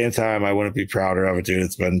at the same time, I wouldn't be prouder of it, dude.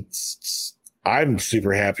 I'm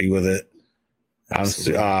super happy with it.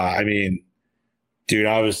 Dude,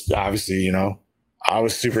 I was obviously, I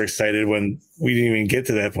was super excited when we didn't even get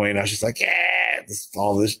to that point. I was just like, yeah,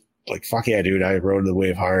 fuck yeah, dude. I rode the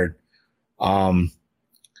wave hard. I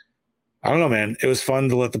don't know, man. It was fun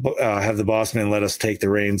to let have the boss man let us take the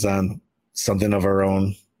reins on something of our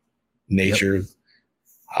own nature.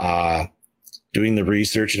 Yep. Doing the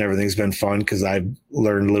research and everything's been fun because I've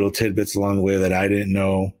learned little tidbits along the way that I didn't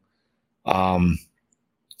know.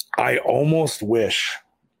 I almost wish,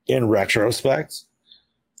 in retrospect,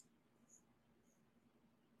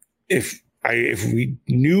 if we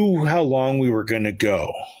knew how long we were going to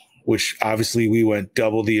go, which obviously we went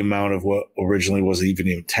double the amount of what originally was even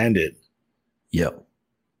intended. Yep.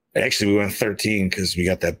 Actually, we went 13 because we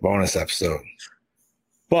got that bonus episode.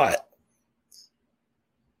 But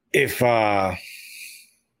if I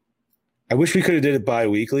wish we could have did it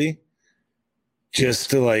bi-weekly just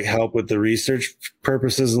to like help with the research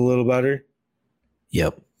purposes a little better.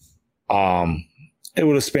 Yep. It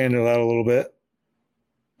would have spanned it out a little bit.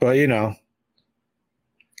 But you know,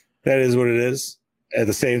 that is what it is. At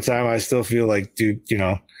the same time, I still feel like, dude, you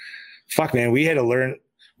know, fuck man, we had to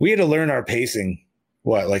learn our pacing.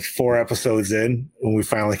 What, like 4 episodes in, when we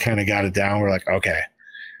finally kind of got it down, we're like, okay,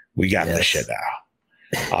 we got this shit now.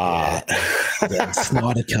 That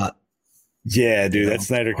Snyder cut. Yeah, dude, that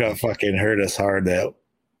Snyder cut fucking hurt us hard. That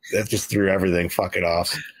just threw everything fucking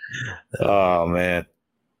off. Oh man.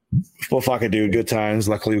 Well, fuck it, dude. Good times.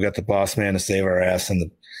 Luckily, we got the boss man to save our ass in the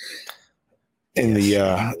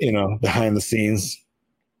you know, behind the scenes.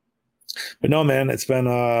 But no, man, it's been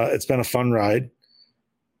a fun ride.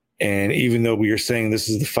 And even though we are saying this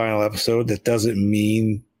is the final episode, that doesn't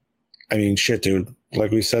mean, I mean, shit, dude.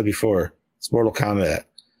 Like we said before, it's Mortal Kombat.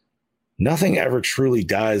 Nothing ever truly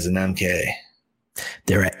dies in MK.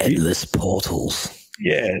 There are endless portals.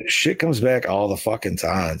 Yeah, shit comes back all the fucking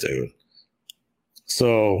time, dude.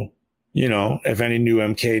 So, you know, if any new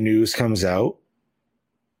MK news comes out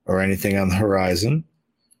or anything on the horizon,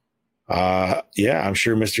 yeah, I'm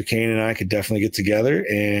sure Mr. Kane and I could definitely get together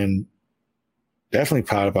and definitely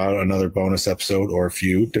pot about another bonus episode or a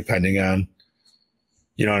few, depending on,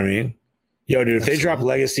 you know what I mean? Yo, dude, if they drop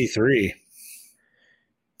Legacy 3,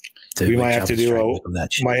 dude, we might have to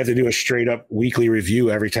do a straight up weekly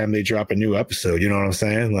review every time they drop a new episode. You know what I'm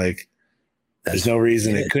saying? Like, there's no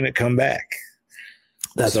reason it couldn't come back.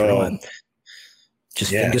 That's right.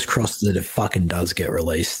 Just fingers crossed that it fucking does get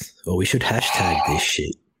released. Or we should hashtag this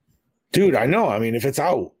shit. Dude, I know. I mean, if it's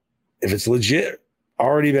out, if it's legit,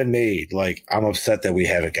 already been made, like, I'm upset that we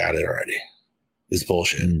haven't got it already. It's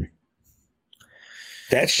bullshit.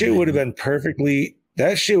 That shit would have been perfect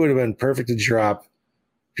to drop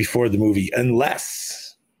before the movie,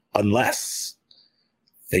 unless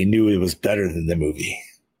they knew it was better than the movie.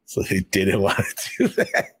 So they didn't want to do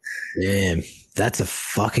that. Damn, that's a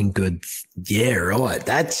fucking good, yeah, right.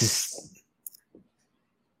 That's just,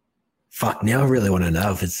 fuck, now I really want to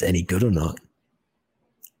know if it's any good or not.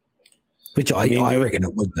 Which I reckon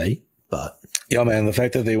it would be, but. Yeah, man, the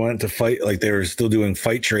fact that they went to fight, like they were still doing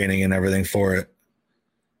fight training and everything for it.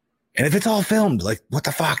 And if it's all filmed, like, what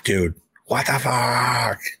the fuck, dude? What the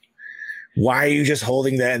fuck? Why are you just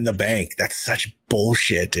holding that in the bank? That's such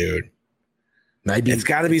bullshit, dude. Maybe it's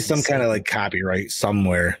got to be some kind of like copyright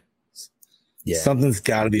somewhere. Yeah. Something's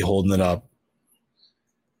got to be holding it up.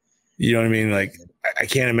 You know what I mean? Like, I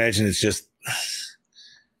can't imagine it's just,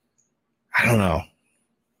 I don't know.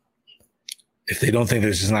 If they don't think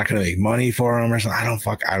they're just not going to make money for them or something, I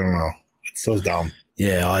don't know. It's so dumb.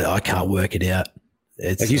 Yeah, I can't work it out.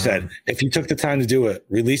 It's, like you said, if you took the time to do it,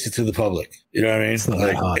 release it to the public. You know what I mean?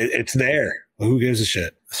 It's there. Who gives a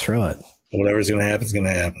shit? That's right. Whatever's going to happen is going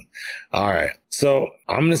to happen. All right. So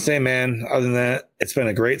I'm going to say, man, other than that, it's been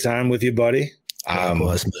a great time with you, buddy.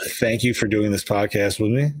 Thank you for doing this podcast with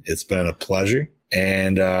me. It's been a pleasure.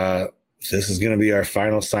 And this is going to be our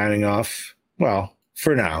final signing off. Well,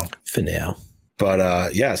 for now. For now.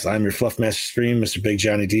 But yes, I'm your Fluffmaster Stream, Mr. Big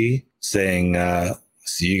Johnny D, saying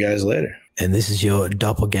see you guys later. And this is your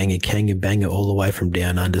doppelganger Kanga Banger all the way from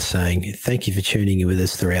down under saying thank you for tuning in with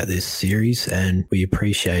us throughout this series, and we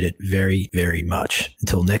appreciate it very, very much.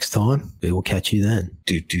 Until next time, we will catch you then.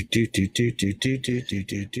 Do.